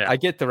 I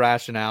get the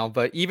rationale,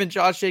 but even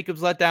Josh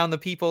Jacobs let down the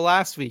people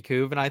last week,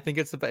 Hoove, and I think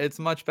it's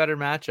a much better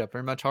matchup or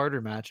a much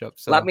harder matchup.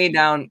 So let me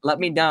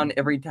down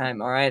every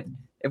time. All right.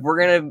 If we're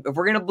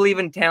gonna believe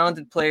in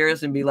talented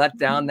players and be let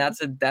down,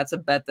 that's a bet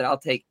that I'll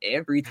take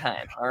every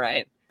time. All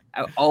right.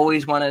 I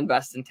always want to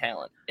invest in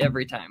talent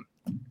every time.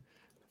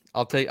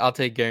 I'll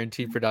take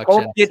guaranteed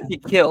production. Hope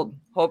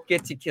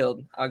gets you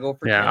killed. I'll go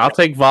for I'll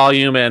take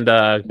volume and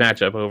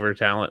matchup over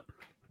talent.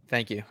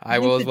 Thank you. I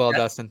will as well,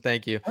 Dustin.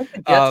 Thank you. I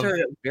think the Jets are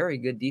a very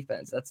good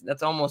defense.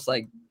 That's almost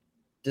like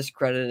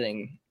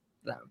discrediting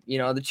them. You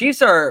know, the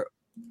Chiefs are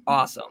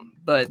awesome,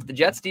 but the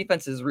Jets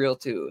defense is real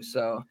too.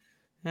 So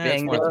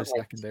it's more than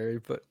secondary,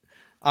 but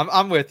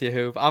I'm with you,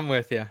 Hoop. I'm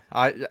with you.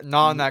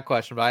 Not on that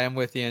question, but I am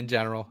with you in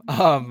general.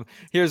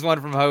 Here's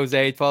one from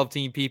Jose,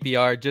 12-team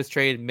PPR. Just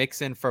traded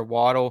Mixon for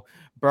Waddle.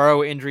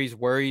 Burrow injuries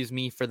worries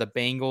me for the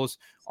Bengals.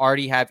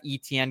 Already have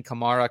ETN,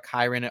 Kamara,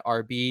 Kyren at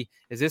RB.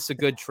 Is this a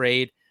good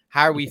trade?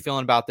 How are we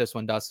feeling about this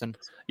one, Dustin?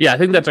 Yeah, I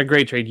think that's a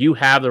great trade. You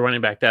have the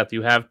running back depth.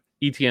 You have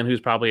ETN,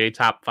 who's probably a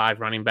top 5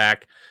 running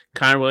back.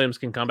 Kyren Williams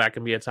can come back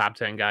and be a top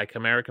 10 guy.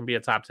 Kamara can be a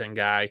top 10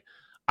 guy.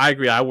 I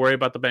agree. I worry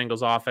about the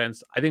Bengals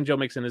offense. I think Joe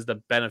Mixon is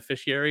the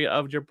beneficiary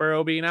of Joe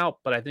Burrow being out,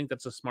 but I think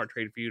that's a smart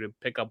trade for you to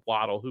pick up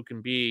Waddle, who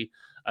can be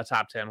a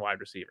top 10 wide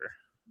receiver.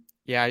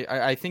 Yeah,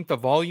 I think the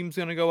volume's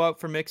going to go up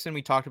for Mixon.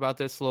 We talked about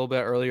this a little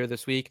bit earlier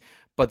this week,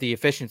 but the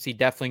efficiency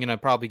definitely going to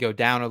probably go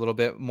down a little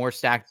bit. More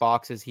stacked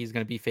boxes he's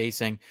going to be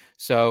facing.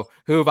 So,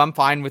 Hoove, I'm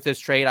fine with this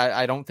trade.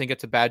 I don't think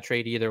it's a bad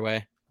trade either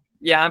way.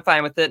 Yeah, I'm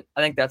fine with it.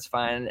 I think that's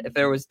fine. If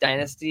there was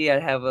Dynasty,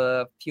 I'd have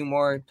a few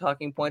more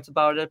talking points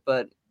about it,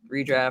 but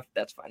redraft,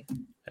 that's fine.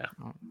 Yeah.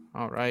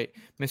 All right.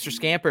 Mr.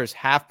 Scampers,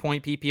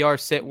 half-point PPR,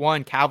 sit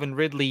 1, Calvin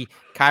Ridley,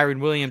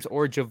 Kyren Williams,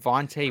 or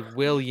Javonte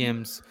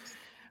Williams.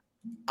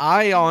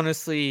 I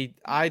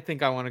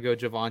think I want to go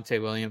Javonte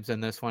Williams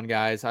in this one,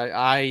 guys.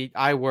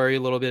 I worry a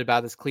little bit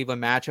about this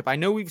Cleveland matchup. I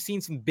know we've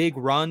seen some big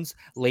runs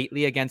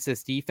lately against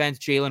this defense.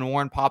 Jaylen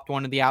Warren popped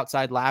one to the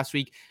outside last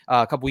week.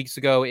 A couple weeks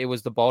ago, it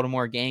was the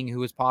Baltimore gang who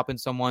was popping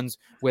someone's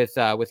with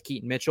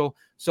Keaton Mitchell.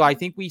 So I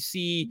think we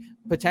see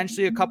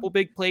potentially a couple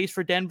big plays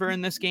for Denver in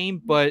this game,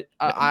 but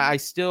I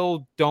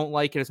still don't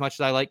like it as much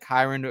as I like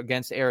Kyren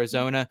against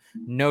Arizona.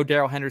 No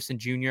Darrell Henderson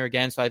Jr.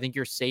 again, so I think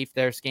you're safe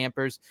there,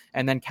 Scampers.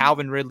 And then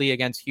Calvin Ridley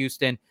against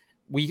Houston.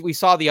 We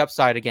saw the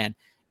upside again.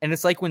 And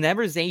it's like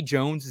whenever Zay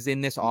Jones is in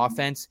this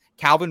offense,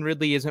 Calvin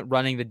Ridley isn't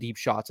running the deep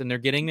shots, and they're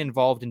getting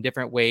involved in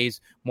different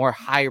ways, more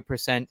higher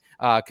percent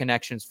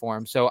connections for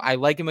him. So I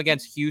like him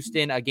against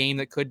Houston, a game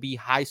that could be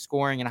high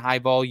scoring and high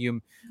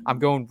volume. I'm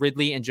going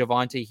Ridley and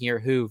Javonte here.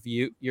 Who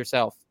you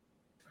yourself?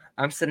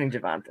 I'm sitting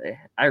Javonte.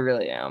 I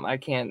really am. I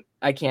can't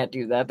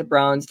do that. The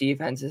Browns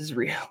defense is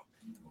real.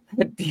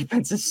 The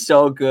defense is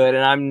so good,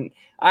 and I'm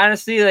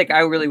honestly I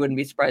really wouldn't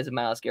be surprised if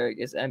Myles Garrett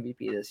gets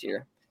MVP this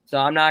year. So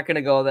I'm not going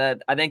to go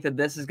that. I think that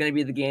this is going to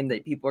be the game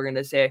that people are going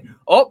to say,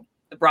 oh,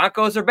 the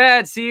Broncos are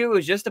bad. See, it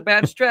was just a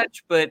bad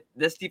stretch, but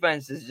this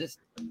defense is just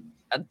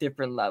a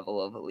different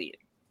level of elite.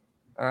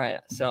 All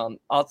right, so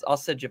I'll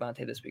sit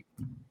Javonte this week.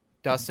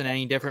 Dustin,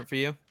 any different for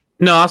you?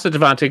 No, I'll sit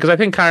Javonte because I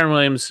think Kyren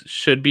Williams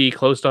should be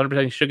close to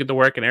 100%. He should get the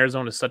work, and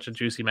Arizona is such a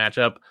juicy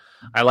matchup.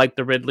 I like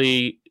the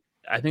Ridley.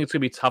 I think it's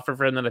going to be tougher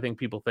for him than I think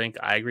people think.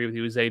 I agree with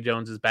you. Zay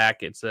Jones is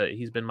back.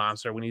 He's been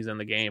monster when he's in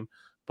the game,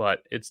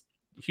 but it's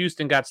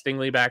Houston got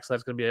Stingley back, so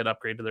that's going to be an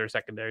upgrade to their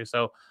secondary.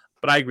 So,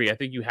 but I agree. I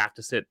think you have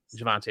to sit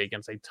Javonte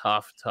against a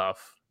tough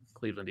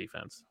Cleveland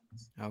defense.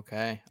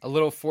 Okay. A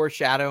little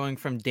foreshadowing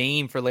from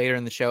Dame for later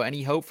in the show.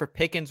 Any hope for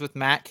Pickens with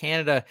Matt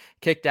Canada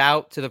kicked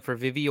out to the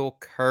proverbial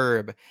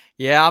curb?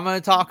 Yeah, I'm going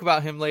to talk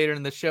about him later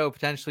in the show.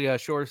 Potentially a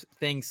short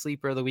thing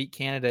sleeper of the week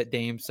candidate,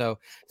 Dame. So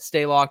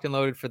stay locked and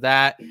loaded for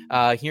that.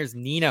 Here's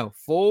Nino.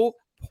 Full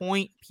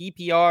point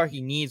PPR. He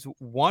needs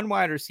one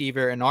wide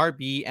receiver, an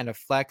RB, and a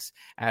flex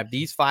out of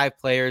these 5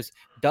 players.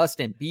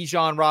 Dustin,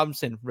 Bijan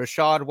Robinson,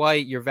 Rachaad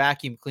White, your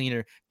vacuum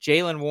cleaner,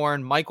 Jaylen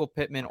Warren, Michael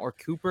Pittman, or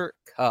Cooper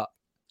Kupp.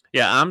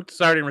 Yeah, I'm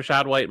starting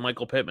Rachaad White and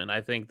Michael Pittman.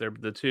 I think they're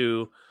the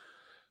two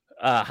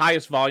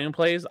highest volume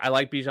plays. I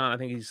like Bijan. I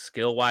think he's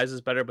skill-wise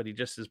is better, but he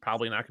just is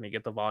probably not going to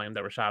get the volume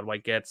that Rachaad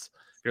White gets.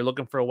 If you're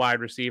looking for a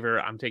wide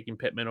receiver, I'm taking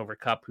Pittman over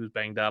Kupp, who's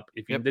banged up.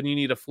 Then you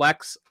need a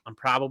flex, I'm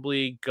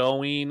probably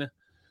going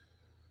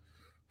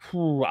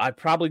I'd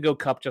probably go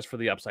Kupp just for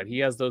the upside. He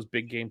has those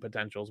big game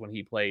potentials when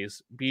he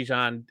plays.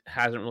 Bijan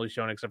hasn't really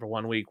shown except for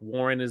 1 week.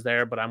 Warren is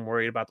there, but I'm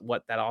worried about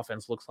what that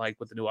offense looks like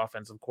with the new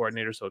offensive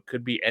coordinator. So it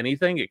could be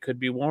anything. It could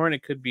be Warren.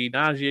 It could be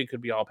Najee. It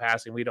could be all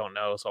passing. We don't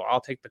know. So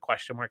I'll take the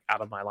question mark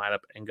out of my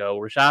lineup and go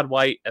Rachaad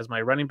White as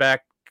my running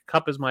back,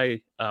 Kupp is my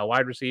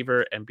wide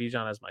receiver, and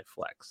Bijan as my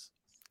flex.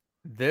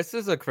 This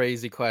is a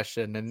crazy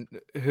question. And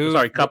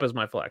Kupp is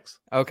my flex.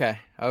 Okay.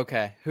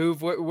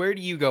 Where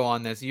do you go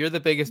on this? You're the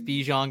biggest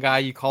Bijan guy.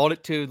 You called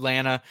it to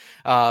Atlanta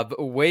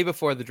way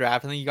before the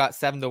draft. And then you got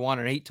 7-1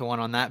 or 8-1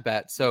 on that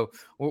bet. So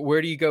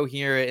where do you go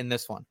here in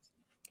this one?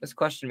 This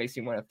question makes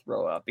me want to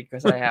throw up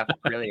because I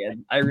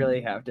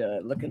really have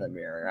to look in the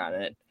mirror on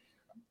it.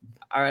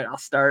 All right, I'll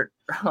start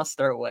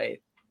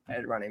White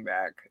at running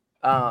back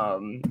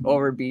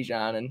over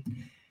Bijan, and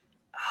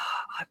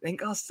I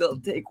think I'll still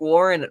take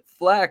Warren at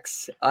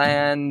flex.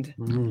 And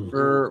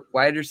for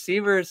wide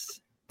receivers,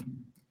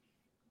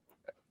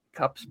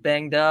 Kupp's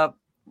banged up.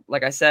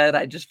 Like I said,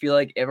 I just feel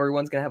like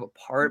everyone's gonna have a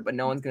part, but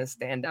no one's gonna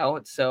stand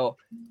out. So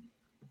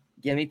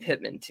give me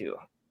Pittman too.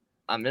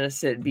 I'm gonna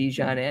sit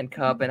Bijan and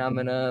Kupp, and I'm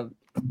gonna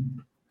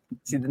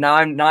see. Now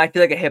I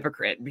feel like a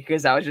hypocrite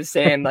because I was just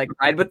saying like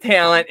ride with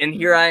talent, and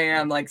here I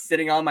am like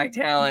sitting on my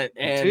talent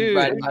and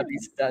riding about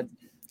these studs.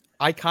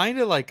 I kind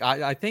of like.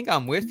 I think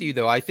I'm with you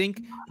though. I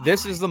think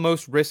this is the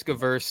most risk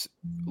averse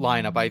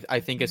lineup. I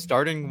think it's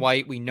starting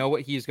White. We know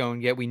what he's going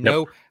to get. We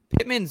know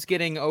Pittman's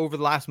getting over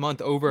the last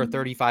month over a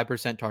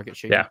 35% target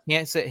share. Yeah. You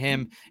can't sit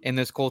him in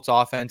this Colts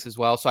offense as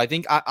well. So I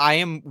think I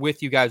am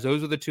with you guys.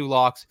 Those are the two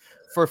locks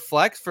for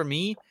flex for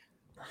me.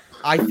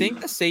 I think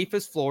the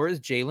safest floor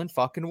is Jaylen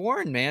fucking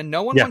Warren, man.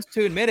 No one wants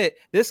to admit it.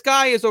 This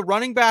guy is a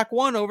running back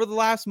one over the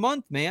last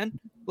month, man.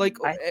 Like,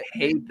 I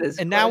hate this.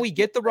 And now we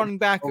get the running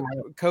back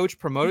coach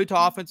promoted to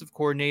offensive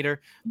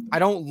coordinator. I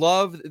don't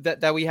love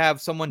that we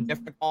have someone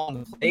different on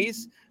the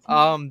plays.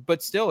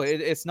 But still,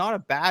 it's not a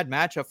bad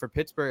matchup for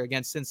Pittsburgh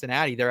against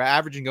Cincinnati. They're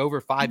averaging over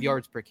 5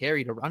 yards per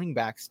carry to running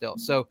back still.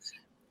 So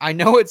I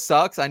know it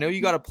sucks. I know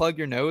you got to plug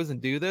your nose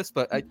and do this,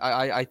 but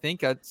I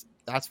think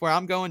that's where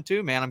I'm going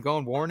too, man. I'm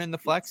going Warren in the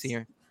flex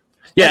here.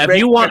 Yeah, if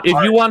you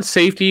want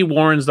safety,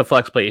 Warren's the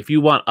flex play. If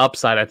you want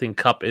upside, I think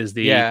Kupp is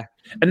the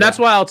and that's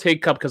why I'll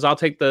take Kupp, because I'll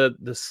take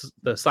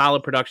the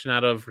solid production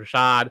out of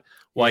Rashad,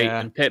 White,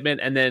 and Pittman,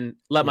 and then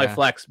let my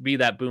flex be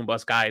that boom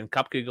bust guy, and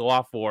Kupp could go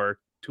off for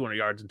 200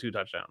 yards and 2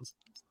 touchdowns.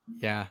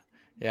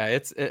 Yeah,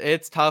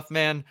 it's tough,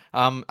 man.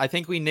 I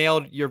think we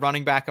nailed your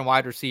running back and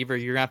wide receiver.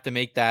 You're gonna have to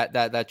make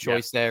that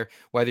choice there,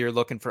 whether you're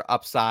looking for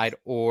upside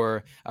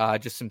or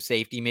just some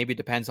safety. Maybe it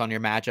depends on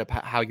your matchup,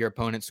 how your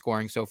opponent's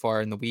scoring so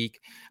far in the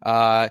week.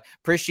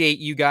 Appreciate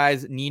you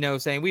guys. Nino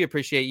saying we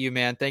appreciate you,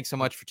 man. Thanks so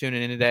much for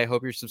tuning in today.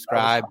 Hope you're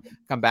subscribed.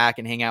 Come back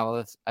and hang out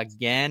with us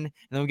again. And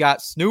then we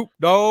got Snoop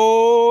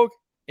Dogg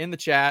in the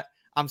chat.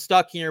 I'm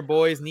stuck here,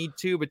 boys. Need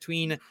two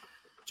between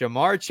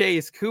Ja'Marr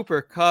Chase,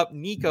 Cooper Kupp,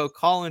 Nico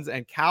Collins,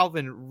 and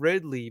Calvin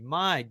Ridley.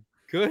 My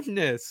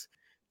goodness.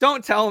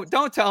 Don't tell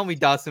me,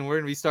 Dustin, we're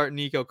going to be starting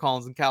Nico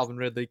Collins and Calvin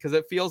Ridley, because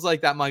it feels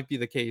like that might be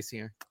the case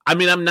here. I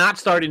mean, I'm not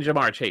starting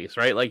Ja'Marr Chase,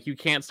 right? Like, you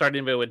can't start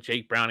him with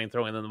Jake Browning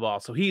throwing in the ball.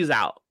 So he's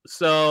out.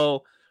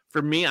 So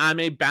for me, I'm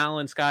a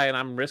balanced guy and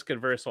I'm risk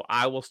adverse. So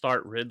I will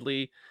start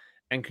Ridley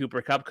and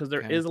Cooper Kupp, because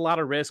there is a lot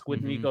of risk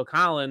with Nico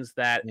Collins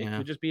that it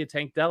could just be a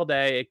Tank Dell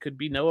day. It could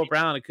be Noah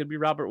Brown. It could be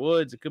Robert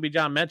Woods. It could be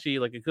John Mechie.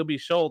 Like, it could be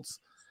Schultz.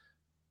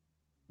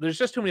 There's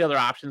just too many other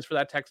options for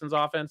that Texans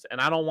offense.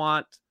 And I don't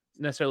want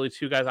necessarily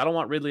two guys. I don't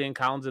want Ridley and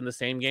Collins in the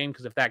same game,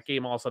 because if that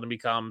game all of a sudden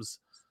becomes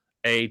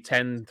a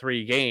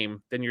 10-3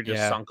 game, then you're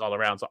just sunk all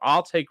around. So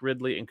I'll take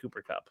Ridley and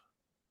Cooper Kupp.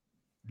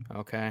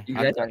 Okay. You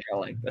guys aren't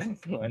going to like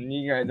this one.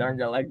 You guys aren't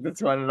going to like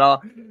this one at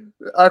all.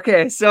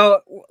 Okay,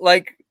 so,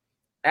 like,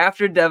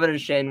 after Devin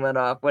and Shane went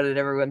off, what did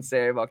everyone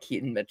say about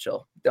Keaton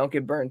Mitchell? Don't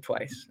get burned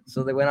twice.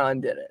 So they went on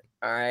and did it.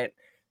 All right.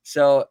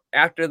 So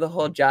after the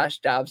whole Josh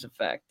Dobbs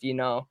effect, you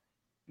know,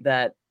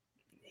 that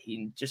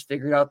he just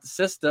figured out the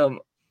system.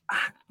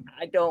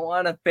 I don't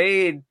want to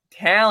fade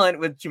talent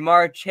with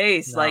Ja'Marr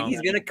Chase. Like, he's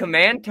going to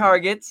command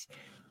targets,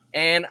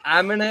 and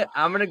I'm going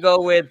to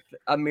go with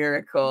a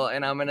miracle,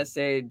 and I'm going to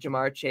say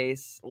Ja'Marr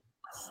Chase,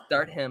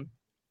 start him.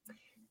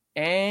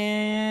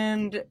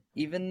 And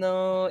even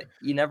though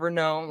you never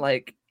know,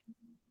 like,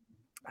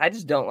 I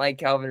just don't like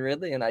Calvin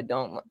Ridley, and I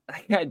don't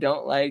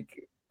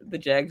like the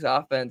Jags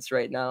offense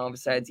right now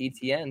besides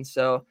ETN.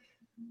 So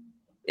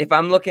if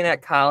I'm looking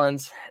at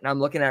Collins and I'm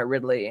looking at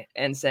Ridley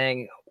and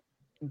saying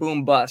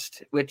boom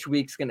bust, which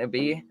week's going to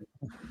be,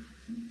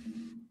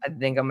 I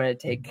think I'm going to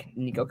take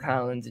Nico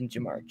Collins and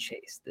Ja'Marr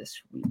Chase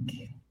this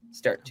week.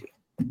 Start two.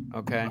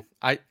 Okay.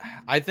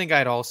 I think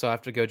I'd also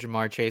have to go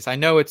Ja'Marr Chase. I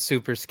know it's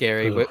super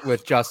scary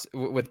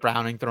with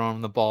Browning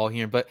throwing the ball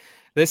here, but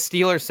this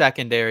Steelers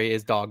secondary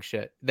is dog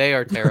shit. They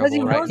are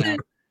terrible right now.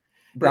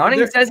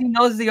 Browning says he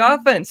knows the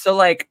offense, so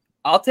like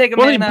I'll take him.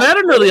 Well, he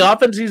better know the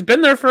offense. He's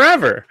been there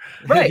forever,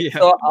 right?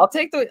 So I'll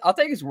take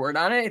his word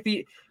on it.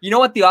 If you know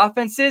what the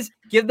offense is,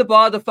 give the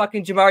ball to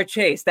fucking Ja'Marr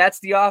Chase. That's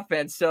the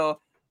offense.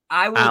 So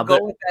I will go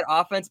with that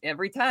offense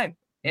every time.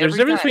 There's a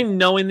difference between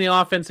knowing the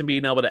offense and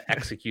being able to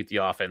execute the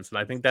offense. And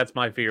I think that's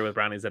my fear with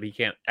Browning, is that he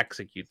can't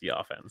execute the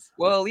offense.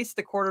 Well, at least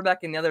the quarterback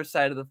on the other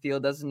side of the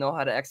field doesn't know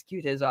how to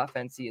execute his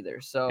offense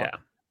either. So yeah.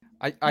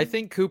 I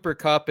think Cooper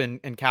Kupp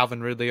and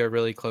Calvin Ridley are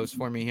really close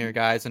for me here,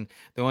 guys. And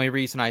the only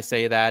reason I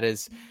say that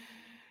is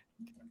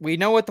we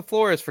know what the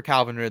floor is for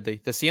Calvin Ridley.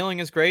 The ceiling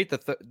is great. The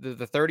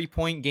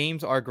 30-point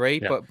games are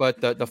great, Yeah.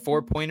 but the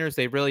 4-pointers,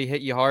 they really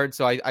hit you hard.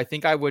 So I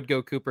think I would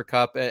go Cooper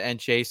Kupp and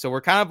Chase. So we're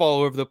kind of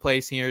all over the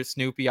place here,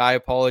 Snoopy. I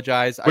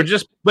apologize.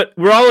 But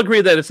we're all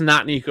agreed that it's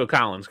not Nico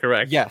Collins,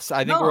 correct? Yes,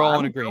 I think we're all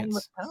in agreement.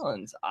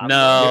 Collins.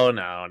 No.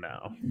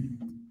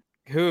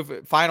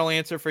 Final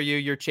answer for you?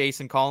 You're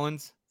chasing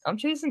Collins. I'm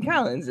chasing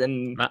Collins,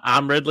 and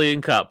I'm Ridley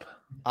and Kupp.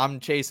 I'm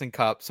chasing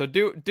Kupp. So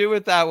do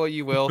with that what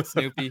you will,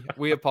 Snoopy.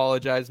 We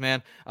apologize,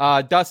 man.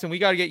 Dustin, we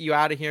got to get you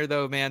out of here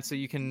though, man, so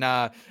you can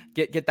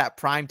get that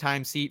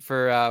primetime seat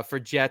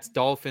for Jets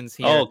Dolphins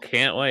here. Oh,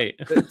 can't wait.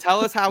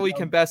 Tell us how we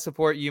can best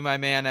support you, my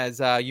man, as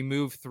you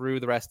move through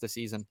the rest of the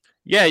season.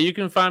 Yeah, you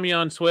can find me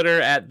on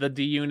Twitter at the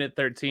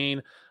DUnit13.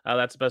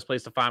 That's the best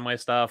place to find my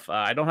stuff.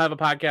 I don't have a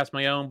podcast of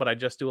my own, but I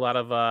just do a lot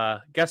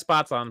of guest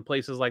spots on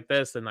places like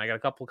this, and I got a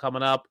couple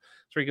coming up.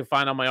 So you can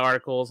find all my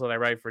articles that I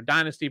write for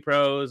Dynasty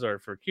Pros or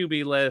for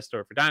QB List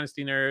or for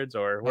Dynasty Nerds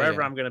or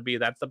wherever I'm going to be.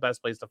 That's the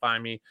best place to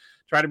find me.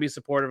 Try to be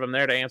supportive. I'm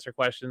there to answer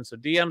questions. So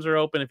DMs are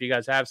open. If you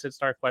guys have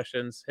sit-start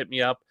questions, hit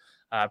me up.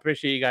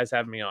 Appreciate you guys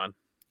having me on.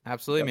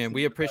 Absolutely, man.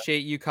 We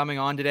appreciate you coming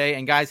on today.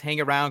 And guys, hang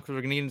around because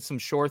we're going to need some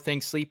Sure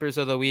Thing sleepers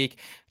of the week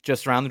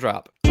just around the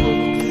drop.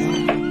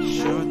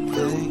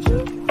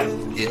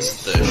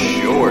 It's the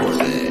Sure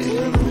Thing.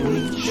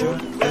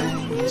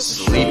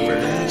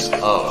 Sleepers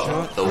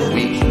of the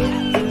week.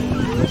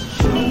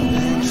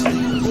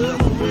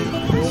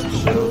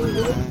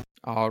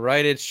 All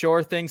right, it's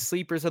Sure Thing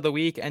Sleepers of the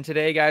Week. And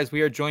today, guys,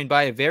 we are joined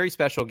by a very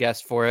special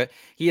guest for it.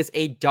 He is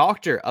a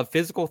doctor of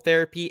physical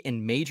therapy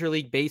in Major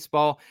League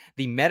Baseball,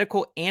 the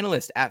medical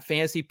analyst at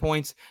Fantasy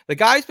Points. The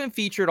guy's been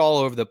featured all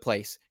over the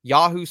place.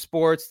 Yahoo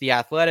Sports, The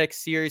Athletic,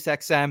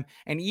 SiriusXM,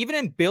 and even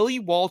in Billy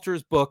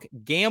Walters' book,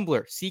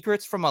 Gambler,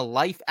 Secrets from a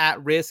Life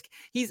at Risk.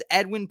 He's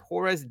Edwin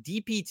Porras,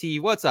 DPT.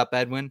 What's up,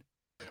 Edwin?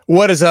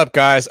 What is up,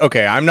 guys?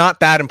 Okay, I'm not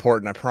that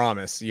important, I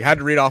promise. You had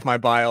to read off my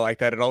bio like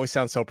that. It always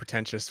sounds so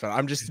pretentious, but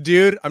I'm just a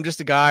dude. I'm just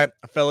a guy,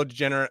 a fellow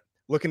degenerate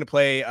looking to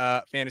play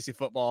fantasy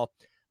football.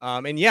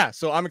 And yeah,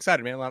 so I'm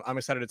excited, man. I'm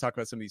excited to talk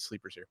about some of these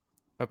sleepers here.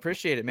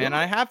 Appreciate it, man.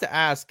 I have to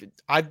ask,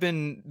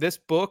 this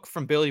book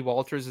from Billy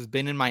Walters has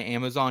been in my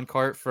Amazon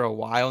cart for a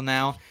while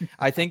now.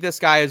 I think this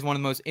guy is one of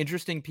the most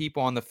interesting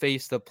people on the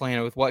face of the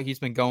planet with what he's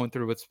been going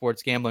through with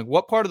sports gambling.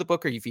 What part of the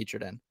book are you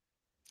featured in?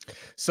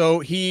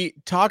 So he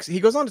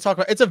goes on to talk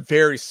about, it's a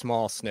very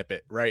small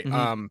snippet, right?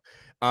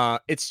 Mm-hmm.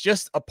 It's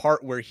just a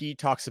part where he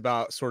talks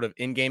about sort of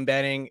in-game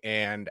betting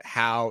and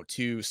how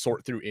to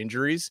sort through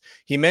injuries.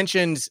 He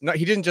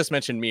didn't just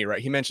mention me,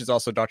 right? He mentions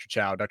also Dr.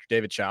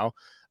 David Chow,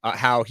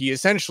 how he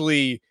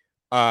essentially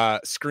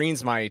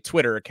screens my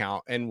Twitter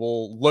account and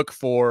will look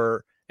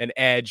for an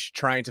edge,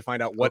 trying to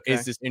find out what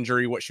is this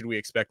injury, what should we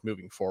expect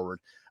moving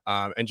forward.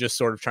 And just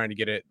sort of trying to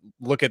get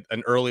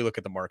an early look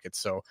at the market.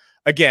 So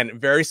again,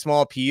 very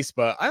small piece,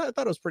 but I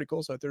thought it was pretty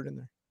cool. So I threw it in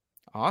there.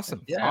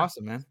 Awesome. Yeah.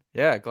 Awesome, man.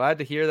 Yeah. Glad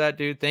to hear that,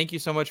 dude. Thank you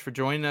so much for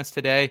joining us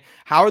today.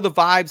 How are the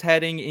vibes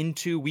heading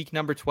into week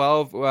number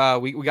 12?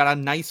 We got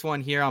a nice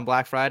one here on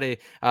Black Friday,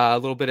 a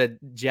little bit of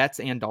Jets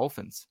and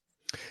Dolphins.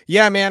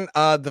 Yeah, man.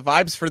 The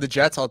vibes for the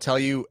Jets, I'll tell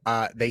you,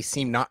 they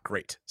seem not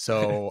great.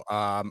 So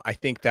I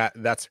think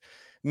that's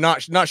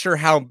not sure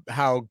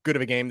how good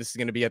of a game this is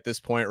going to be at this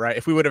point, right?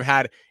 If we would have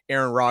had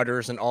Aaron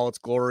Rodgers and all its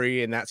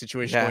glory and that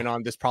situation going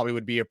on, this probably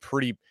would be a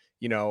pretty,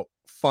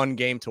 fun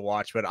game to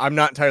watch, but I'm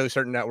not entirely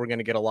certain that we're going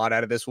to get a lot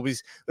out of this.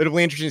 It'll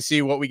be interesting to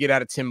see what we get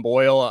out of Tim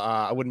Boyle.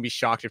 I wouldn't be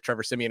shocked if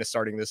Trevor Siemian is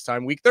starting this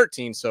time, week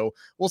 13. So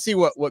we'll see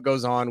what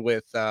goes on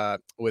with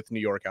New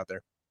York out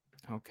there.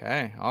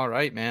 Okay. All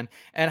right, man.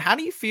 And how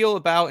do you feel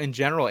about, in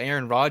general,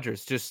 Aaron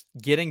Rodgers just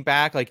getting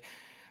back? Like,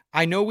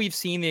 I know we've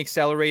seen the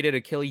accelerated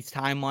Achilles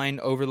timeline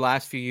over the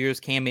last few years.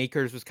 Cam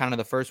Akers was kind of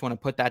the first one to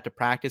put that to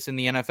practice in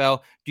the NFL.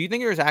 Do you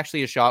think there's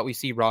actually a shot we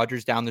see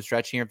Rodgers down the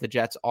stretch here if the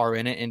Jets are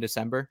in it in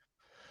December?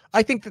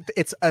 I think that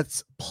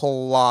it's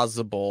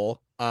plausible.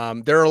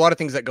 There are a lot of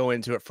things that go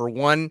into it. For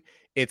one,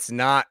 it's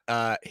not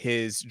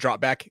his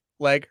drop back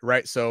leg,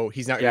 right? So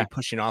he's not going to be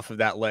pushing off of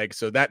that leg.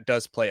 So that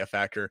does play a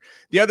factor.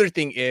 The other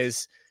thing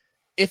is,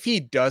 if he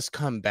does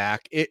come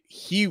back,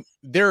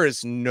 there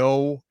is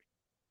no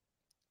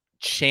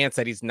chance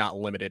that he's not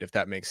limited, if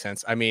that makes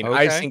sense. I mean,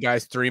 I've seen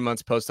guys 3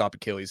 months post-op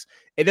Achilles.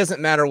 It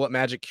doesn't matter what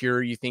magic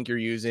cure you think you're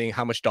using,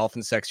 how much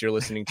dolphin sex you're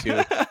listening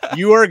to.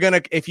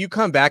 If you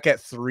come back at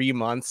 3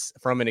 months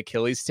from an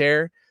Achilles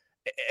tear,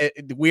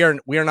 we are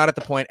not at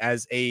the point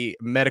as a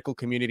medical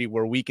community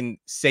where we can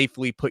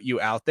safely put you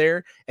out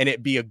there and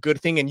it be a good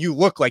thing and you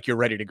look like you're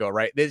ready to go,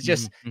 right? It's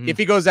just if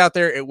he goes out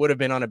there, it would have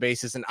been on a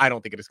basis, and I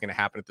don't think it is going to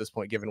happen at this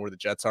point given where the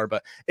Jets are,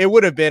 but it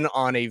would have been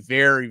on a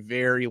very,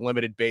 very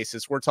limited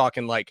basis. We're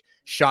talking like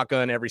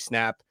shotgun every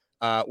snap.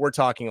 We're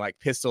talking like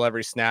pistol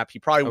every snap. He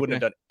probably wouldn't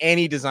have done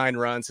any design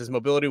runs. His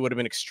mobility would have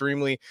been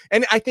extremely,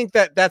 and I think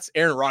that's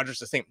Aaron Rodgers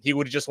the same. He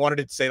would have just wanted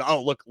to say,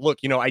 "Oh, look,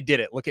 I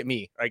did it. Look at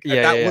me." Like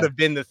that would have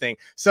been the thing.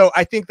 So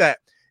I think that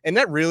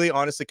really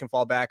honestly can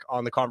fall back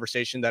on the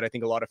conversation that I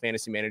think a lot of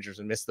fantasy managers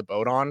have missed the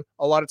boat on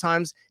a lot of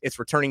times. It's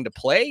returning to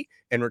play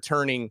and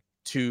returning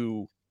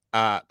to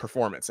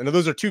performance. And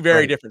those are two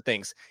very different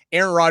things.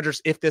 Aaron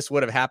Rodgers, if this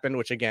would have happened,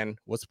 which again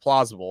was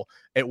plausible,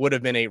 it would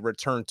have been a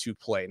return to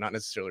play, not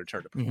necessarily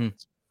return to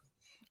performance.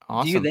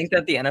 Awesome. Do you think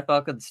that the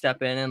NFL could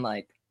step in and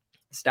like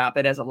stop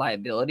it as a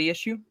liability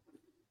issue?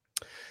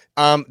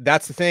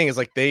 That's the thing, is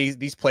like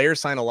these players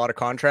sign a lot of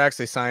contracts,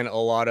 they sign a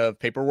lot of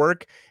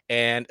paperwork,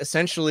 and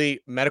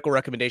essentially medical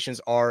recommendations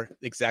are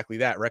exactly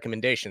that,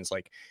 recommendations.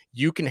 Like,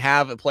 you can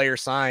have a player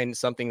sign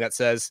something that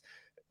says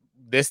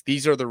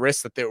these are the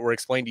risks that were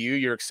explained to you.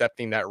 You're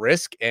accepting that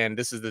risk, and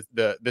this is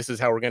this is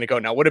how we're going to go.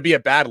 Now, would it be a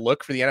bad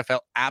look for the NFL?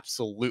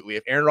 Absolutely.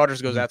 If Aaron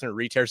Rodgers goes out there and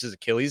re-tears his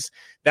Achilles,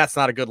 that's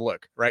not a good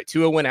look, right?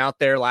 Tua went out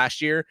there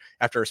last year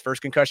after his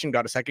first concussion,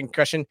 got a second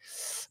concussion.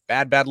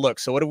 Bad look.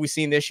 So what have we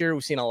seen this year?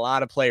 We've seen a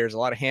lot of players,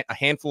 a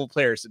handful of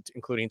players,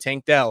 including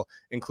Tank Dell,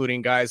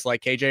 including guys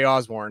like KJ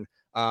Osborne.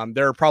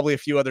 There are probably a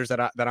few others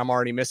that I'm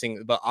already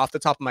missing, but off the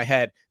top of my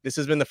head, this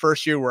has been the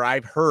first year where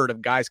I've heard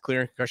of guys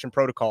clearing concussion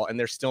protocol and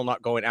they're still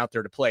not going out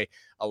there to play.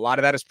 A lot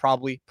of that is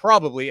probably,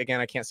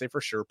 again, I can't say for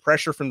sure,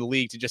 pressure from the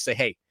league to just say,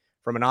 hey,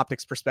 from an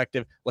optics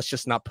perspective, let's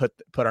just not put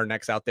our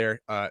necks out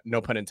there.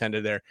 No pun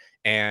intended there.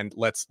 And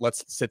let's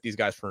sit these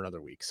guys for another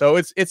week. So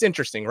it's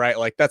interesting, right?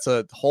 Like, that's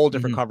a whole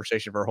different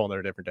conversation for a whole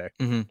nother different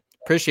day.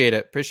 Appreciate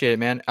it,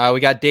 man. We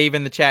got Dave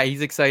in the chat.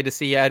 He's excited to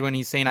see you, Edwin.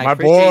 He's saying, I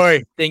appreciate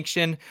the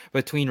distinction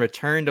between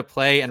return to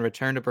play and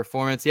return to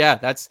performance. Yeah,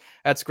 that's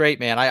great,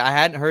 man. I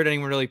hadn't heard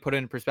anyone really put it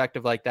in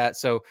perspective like that.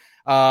 So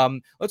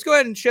let's go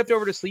ahead and shift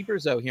over to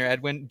sleepers though here,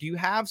 Edwin. Do you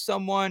have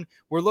someone?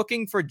 We're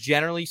looking for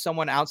generally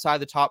someone outside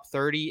the top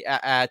 30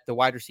 at the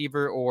wide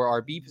receiver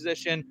or RB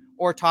position,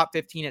 or top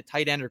 15 at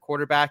tight end or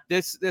quarterback.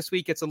 This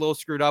week it's a little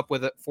screwed up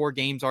with 4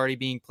 games already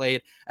being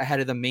played ahead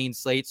of the main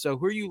slate. So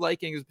who are you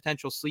liking as a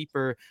potential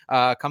sleeper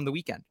come the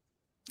weekend?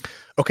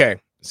 Okay,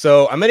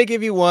 so I'm going to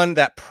give you one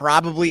that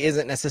probably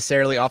isn't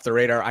necessarily off the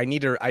radar. I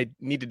need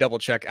to double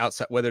check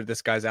outside whether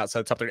this guy's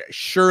outside the top 30.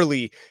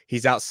 Surely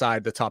he's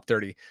outside the top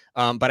 30.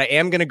 But I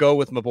am going to go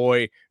with my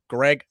boy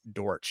Greg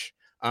Dortch.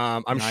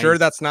 I'm sure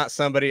that's not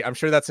somebody. I'm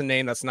sure that's a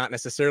name that's not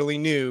necessarily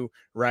new,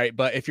 right?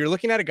 But if you're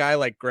looking at a guy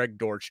like Greg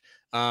Dortch,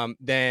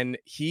 then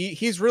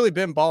he's really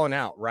been balling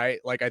out, right?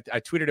 Like, I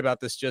tweeted about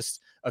this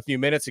just a few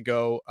minutes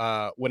ago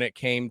when it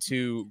came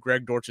to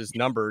Greg Dortch's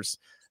numbers.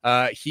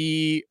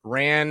 He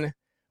ran.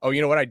 Oh, you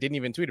know what? I didn't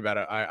even tweet about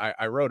it.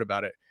 I wrote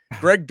about it.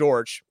 Greg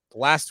Dortch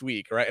last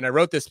week, right? And I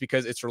wrote this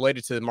because it's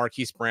related to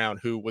Marquise Brown,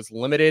 who was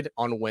limited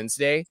on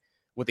Wednesday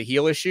with a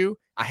heel issue.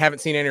 I haven't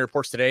seen any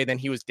reports today. Then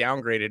he was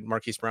downgraded.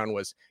 Marquise Brown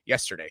was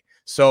yesterday.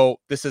 So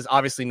this is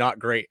obviously not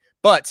great.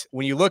 But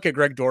when you look at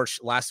Greg Dortch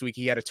last week,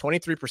 he had a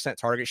 23%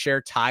 target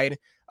share, tied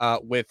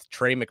with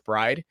Trey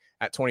McBride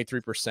at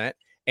 23%.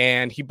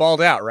 And he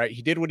balled out, right?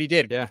 He did what he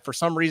did. Yeah. For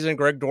some reason,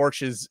 Greg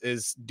Dortch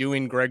is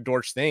doing Greg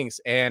Dortch things.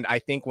 And I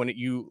think when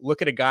you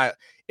look at a guy,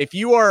 if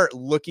you are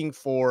looking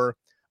for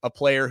a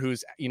player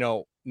who's,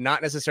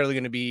 not necessarily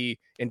going to be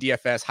in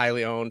DFS,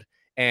 highly owned,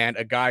 and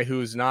a guy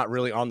who's not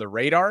really on the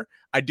radar,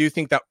 I do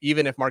think that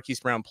even if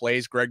Marquise Brown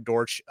plays, Greg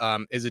Dortch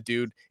is a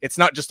dude. It's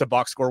not just a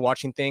box score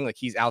watching thing. Like,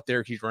 he's out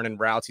there, he's running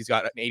routes, he's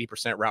got an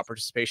 80% route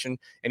participation,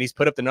 and he's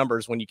put up the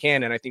numbers when you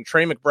can. And I think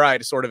Trey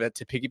McBride is sort of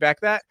to piggyback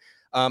that.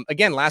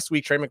 Again, last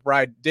week, Trey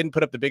McBride didn't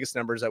put up the biggest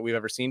numbers that we've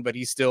ever seen, but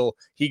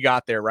he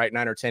got there, right?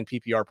 9 or 10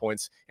 PPR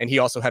points. And he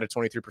also had a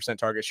 23%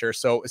 target share.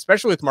 So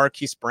especially with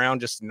Marquise Brown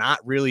just not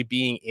really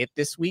being it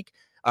this week,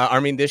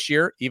 this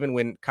year, even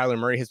when Kyler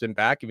Murray has been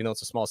back, even though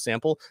it's a small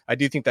sample, I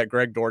do think that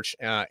Greg Dortch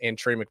and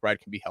Trey McBride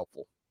can be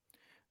helpful.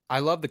 I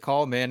love the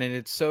call, man. And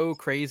it's so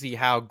crazy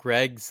how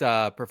Greg's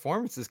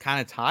performance is kind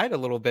of tied a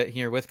little bit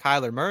here with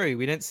Kyler Murray.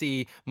 We didn't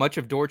see much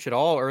of Dortch at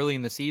all early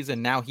in the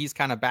season. Now he's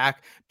kind of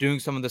back doing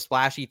some of the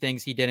splashy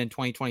things he did in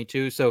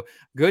 2022. So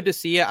good to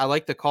see it. I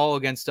like the call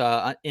against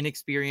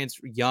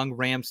inexperienced young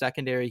Ram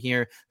secondary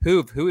here.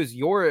 Who is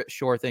your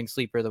sure thing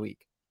sleeper of the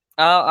week?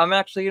 I'm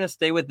actually going to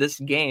stay with this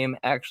game.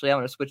 Actually, I'm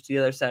going to switch to the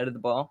other side of the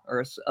ball,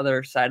 or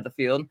other side of the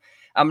field.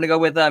 I'm going to go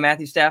with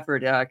Matthew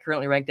Stafford,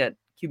 currently ranked at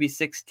QB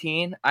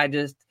 16.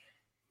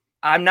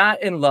 I'm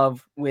not in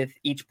love with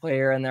each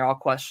player, and they're all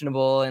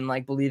questionable and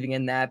like believing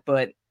in that.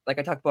 But like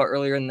I talked about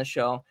earlier in the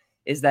show,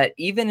 is that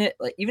even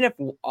if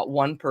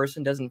one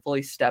person doesn't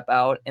fully step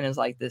out and is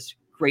like this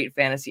great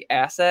fantasy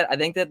asset, I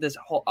think that this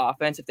whole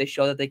offense, if they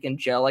show that they can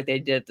gel like they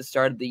did at the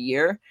start of the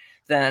year,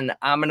 then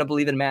I'm going to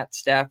believe in Matt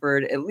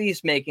Stafford at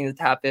least making the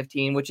top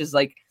 15, which is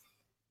like,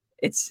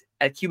 it's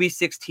at QB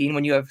 16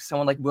 when you have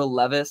someone like Will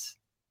Levis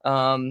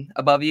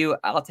above you.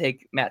 I'll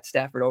take Matt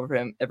Stafford over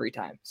him every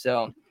time.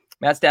 So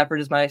Matt Stafford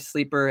is my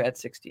sleeper at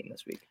 16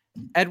 this week.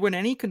 Edwin,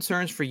 any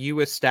concerns for you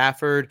with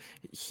Stafford?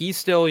 He's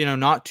still,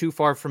 not too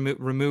far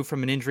removed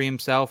from an injury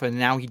himself, and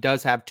now he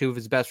does have 2 of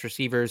his best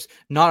receivers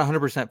not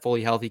 100%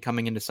 fully healthy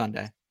coming into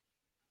Sunday.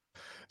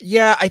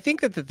 Yeah, I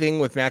think that the thing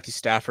with Matthew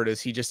Stafford is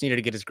he just needed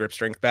to get his grip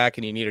strength back,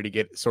 and he needed to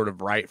get sort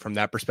of right from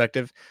that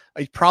perspective.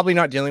 He's probably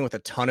not dealing with a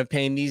ton of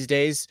pain these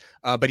days,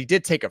 but he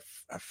did take a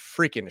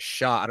freaking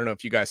shot. I don't know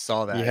if you guys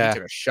saw that. He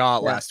took a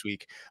shot last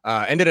week,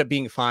 ended up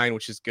being fine,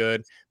 which is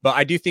good. But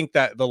I do think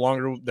that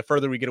the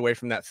further we get away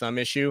from that thumb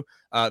issue,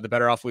 the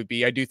better off we'd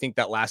be. I do think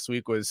that last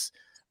week was,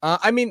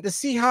 I mean, the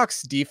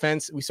Seahawks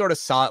defense, we sort of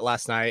saw it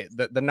last night.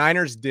 The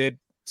Niners did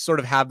sort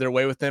of have their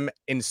way with them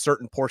in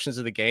certain portions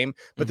of the game,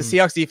 but the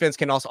Seahawks defense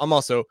can also, I'm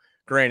also,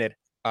 granted,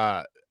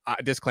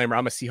 disclaimer,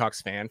 I'm a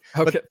Seahawks fan.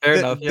 Okay, fair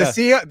enough.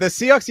 The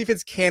Seahawks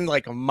defense can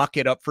like muck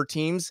it up for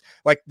teams.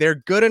 Like they're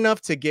good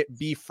enough to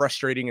be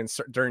frustrating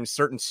during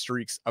certain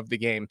streaks of the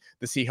game.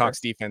 The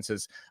Seahawks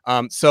defenses.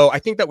 So I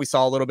think that we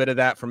saw a little bit of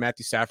that from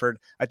Matthew Stafford.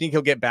 I think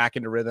he'll get back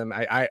into rhythm.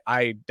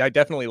 I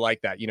definitely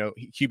like that. You know,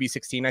 QB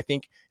 16. I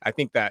think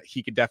that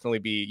he could definitely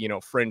be, you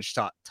know, fringe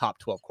top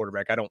 12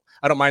 quarterback. I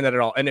don't mind that at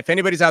all. And if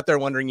anybody's out there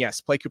wondering,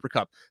 yes, play Cooper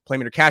Kupp, play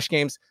him in your cash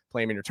games,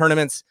 play him in your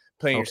tournaments,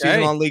 play in your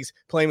season-long leagues,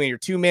 play him in your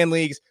two-man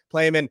leagues,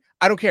 play him in,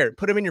 I don't care.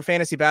 Put him in your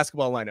fantasy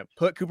basketball lineup.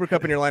 Put Cooper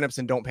Kupp in your lineups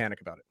and don't panic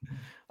about it.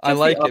 I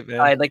like it,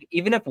 man. Like,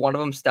 even if one of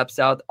them steps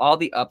out, all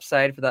the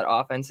upside for that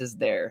offense is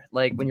there.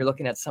 Like, when you're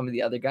looking at some of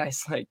the other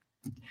guys, like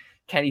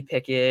Kenny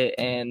Pickett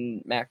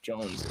and Mac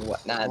Jones and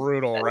whatnot.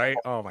 Brutal, right?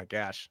 Oh, my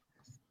gosh.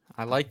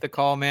 I like the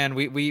call, man.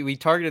 We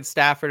targeted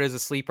Stafford as a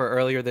sleeper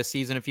earlier this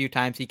season a few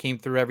times. He came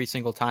through every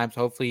single time,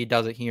 so hopefully he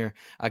does it here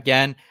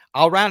again.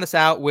 I'll round us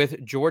out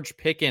with George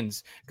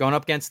Pickens going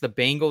up against the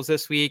Bengals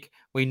this week.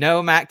 We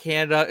know Matt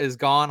Canada is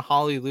gone.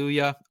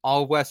 Hallelujah.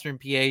 All Western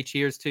PA.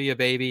 Cheers to you,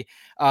 baby.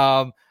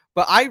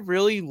 But I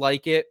really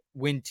like it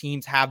when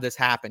teams have this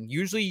happen.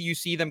 Usually you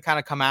see them kind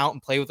of come out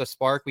and play with a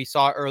spark. We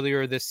saw it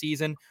earlier this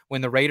season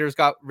when the Raiders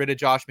got rid of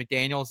Josh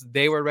McDaniels.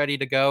 They were ready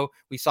to go.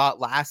 We saw it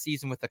last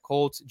season with the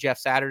Colts. Jeff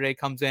Saturday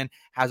comes in,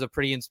 has a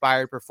pretty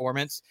inspired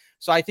performance.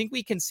 So I think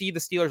we can see the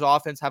Steelers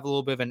offense have a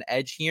little bit of an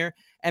edge here.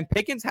 And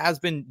Pickens has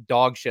been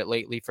dog shit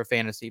lately for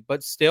fantasy,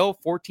 but still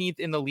 14th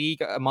in the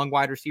league among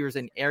wide receivers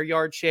in air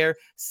yard share,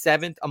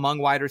 7th among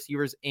wide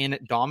receivers in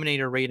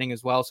dominator rating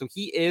as well. So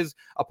he is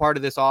a part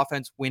of this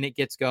offense when it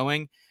gets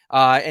going.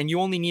 And you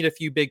only need a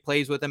few big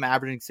plays with him,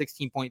 averaging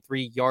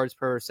 16.3 yards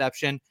per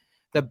reception.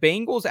 The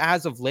Bengals,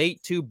 as of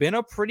late, too, been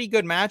a pretty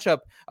good matchup,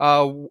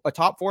 a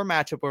top 4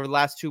 matchup over the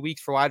last 2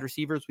 weeks for wide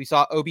receivers. We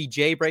saw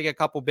OBJ break a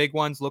couple big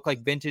ones, look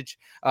like vintage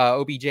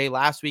OBJ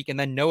last week, and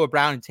then Noah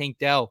Brown and Tank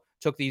Dell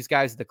took these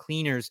guys the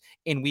cleaners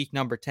in week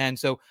number 10.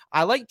 So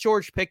I like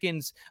George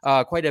Pickens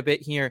quite a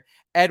bit here.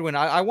 Edwin,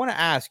 I want to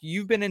ask,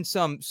 you've been in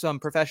some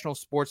professional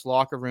sports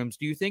locker rooms.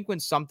 Do you think when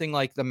something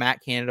like the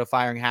Matt Canada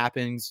firing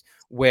happens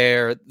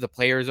where the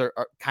players are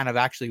kind of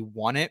actually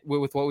won it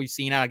with what we've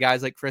seen out of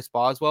guys like Chris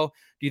Boswell,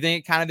 do you think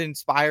it kind of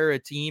inspire a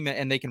team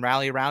and they can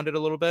rally around it a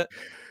little bit?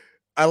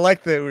 I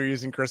like that we're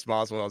using Chris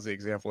Boswell as the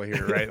example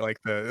here, right?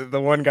 Like the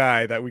one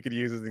guy that we could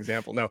use as an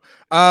example. No.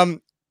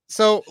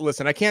 So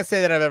listen, I can't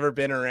say that I've ever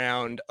been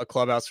around a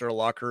clubhouse or a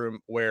locker room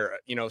where,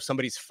 you know,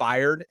 somebody's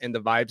fired and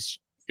the vibes,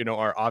 you know,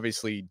 are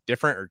obviously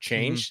different or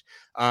changed.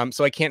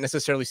 So I can't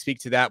necessarily speak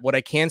to that. What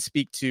I can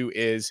speak to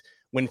is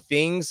when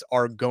things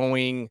are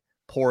going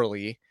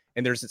poorly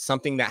and there's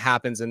something that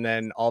happens and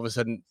then all of a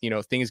sudden, you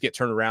know, things get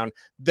turned around,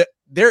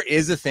 there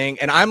is a thing.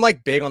 And I'm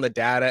like big on the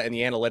data and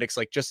the analytics.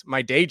 Like just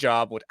my day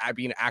job with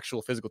being an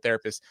actual physical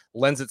therapist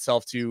lends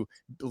itself to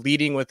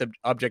leading with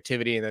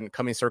objectivity and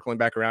then circling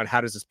back around. How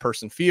does this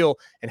person feel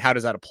and how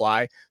does that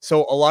apply?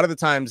 So a lot of the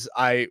times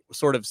I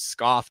sort of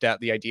scoffed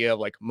at the idea of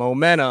like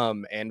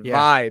momentum and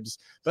vibes,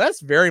 but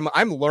that's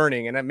I'm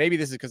learning. And maybe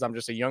this is because I'm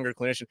just a younger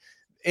clinician.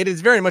 It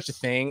is very much a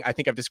thing. I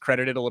think I've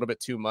discredited a little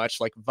bit too much,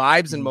 like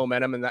vibes and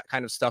momentum and that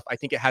kind of stuff. I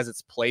think it has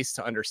its place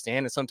to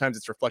understand, and sometimes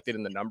it's reflected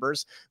in the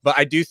numbers. But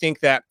I do think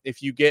that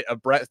if you get a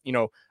breath, you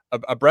know,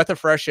 a breath of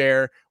fresh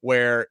air,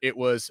 whether it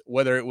was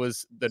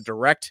the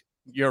direct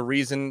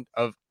reason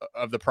of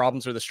the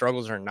problems or the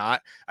struggles or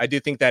not, I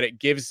do think that it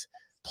gives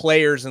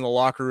players in the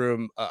locker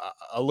room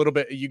a little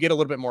bit. You get a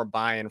little bit more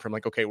buy-in from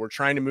like, okay, we're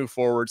trying to move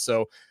forward.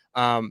 So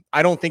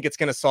I don't think it's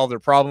going to solve their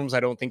problems. I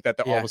don't think that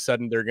all of a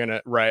sudden they're going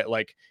to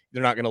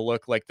they're not going to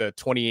look like the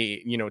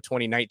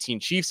 2019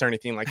 Chiefs or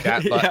anything like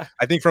that. But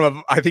I think from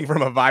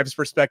a vibes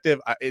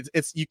perspective,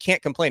 it's you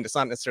can't complain. It's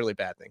not necessarily a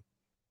bad thing.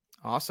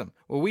 Awesome.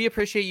 Well, we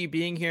appreciate you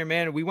being here,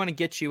 man. We want to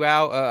get you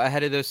out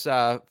ahead of this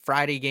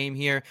Friday game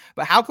here.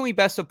 But how can we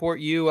best support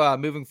you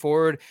moving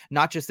forward,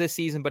 not just this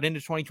season, but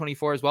into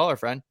 2024 as well, our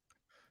friend?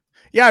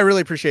 Yeah, I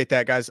really appreciate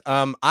that, guys.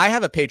 I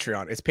have a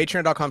Patreon. It's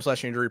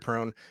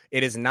patreon.com/injuryprone.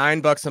 It is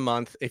 $9 a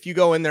month. If you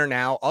go in there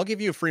now, I'll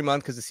give you a free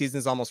month because the season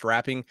is almost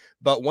wrapping.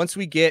 But once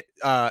we get,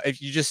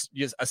 if you just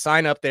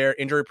sign up there,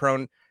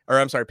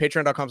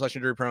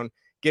 patreon.com/injuryprone.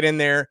 Get in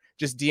there,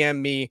 just DM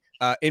me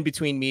in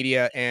between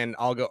media, and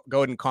I'll go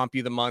ahead and comp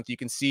you the month. You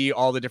can see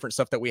all the different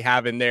stuff that we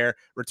have in there: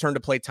 return to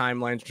play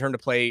timelines, return to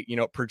play,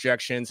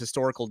 projections,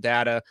 historical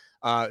data.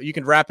 You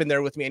can wrap in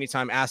there with me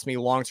anytime. Ask me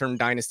long-term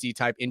dynasty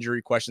type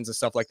injury questions and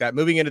stuff like that.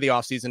 Moving into the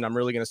offseason, I'm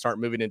really going to start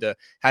moving into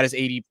how does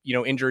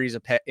injuries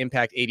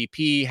impact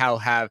ADP?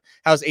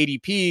 How's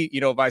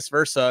ADP, vice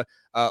versa,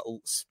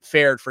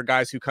 fared for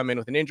guys who come in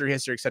with an injury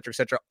history, et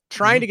cetera,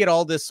 trying to get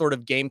all this sort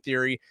of game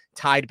theory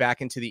tied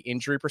back into the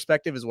injury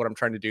perspective is what I'm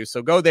trying to do.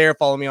 So go there,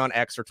 follow me on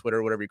X or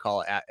Twitter, whatever you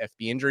call it, at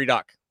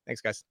FBInjuryDoc. Thanks,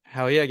 guys.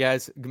 Hell yeah,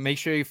 guys. Make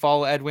sure you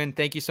follow Edwin.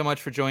 Thank you so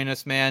much for joining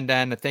us, man.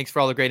 And thanks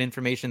for all the great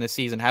information this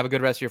season. Have a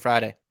good rest of your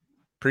Friday.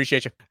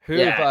 Appreciate you.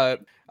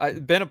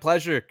 Been a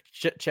pleasure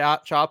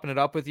chopping it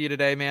up with you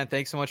today, man.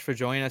 Thanks so much for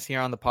joining us here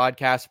on the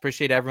podcast.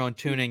 Appreciate everyone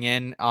tuning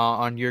in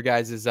on your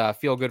guys'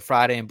 Feel Good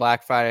Friday and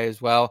Black Friday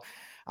as well.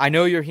 I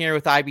know you're here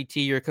with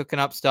IBT. You're cooking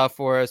up stuff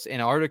for us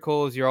in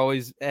articles. You're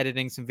always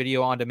editing some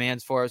video on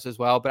demands for us as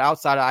well. But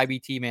outside of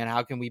IBT, man,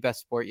 how can we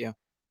best support you?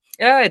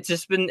 Yeah,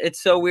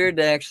 it's so weird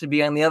to actually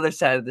be on the other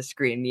side of the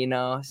screen,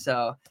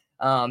 so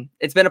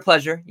it's been a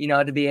pleasure,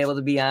 to be able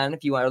to be on.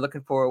 If you are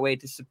looking for a way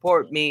to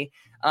support me,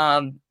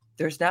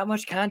 there's not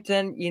much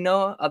content,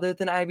 other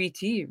than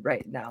IBT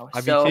right now.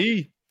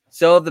 IBT.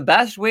 So the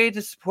best way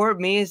to support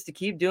me is to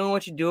keep doing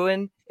what you're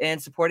doing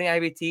and supporting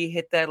IBT.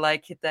 Hit that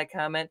like, hit that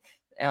comment,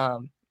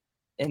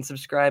 and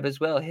subscribe as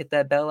well. Hit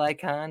that bell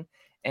icon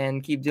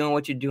and keep doing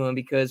what you're doing,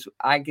 because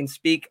I can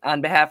speak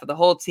on behalf of the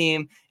whole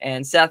team,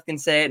 and Seth can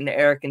say it and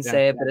Eric can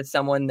say it, but it's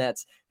someone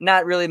that's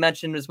not really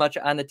mentioned as much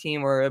on the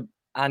team or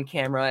on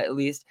camera. At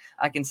least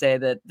I can say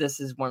that this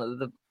is one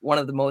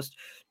of the most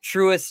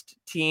truest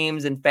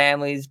teams and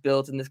families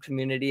built in this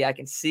community. I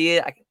can see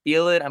it, I can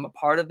feel it, I'm a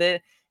part of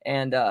it,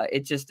 and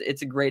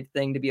it's a great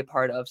thing to be a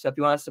part of. So if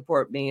you want to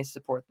support me,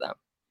 support them.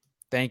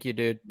 Thank you,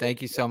 dude.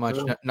 Thank you so much.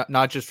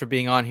 Not just for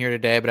being on here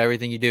today, but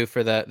everything you do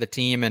for the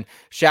team. And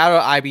shout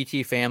out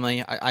IBT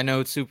family. I know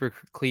it's super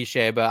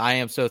cliche, but I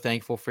am so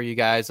thankful for you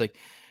guys. Like,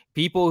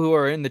 people who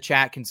are in the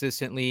chat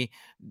consistently,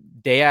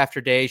 day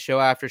after day,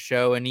 show after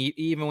show, and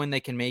even when they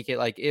can make it,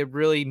 like, it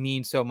really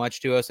means so much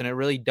to us, and it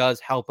really does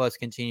help us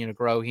continue to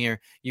grow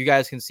here. You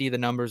guys can see the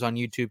numbers on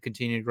YouTube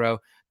continue to grow.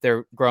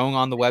 They're growing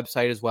on the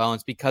website as well. And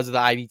it's because of the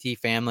IBT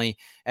family.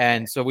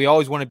 And so we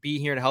always want to be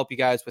here to help you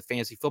guys with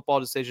fantasy football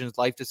decisions,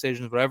 life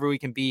decisions, whatever we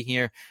can be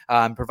here,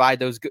 provide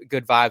those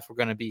good vibes we're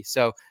going to be.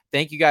 So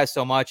thank you guys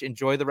so much.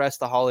 Enjoy the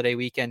rest of the holiday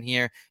weekend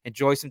here.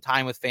 Enjoy some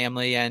time with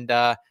family. And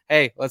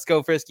hey, let's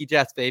go Frisky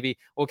Jets, baby.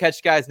 We'll catch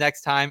you guys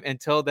next time.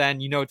 Until then,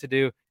 you know what to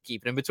do.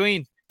 Keep it in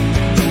between.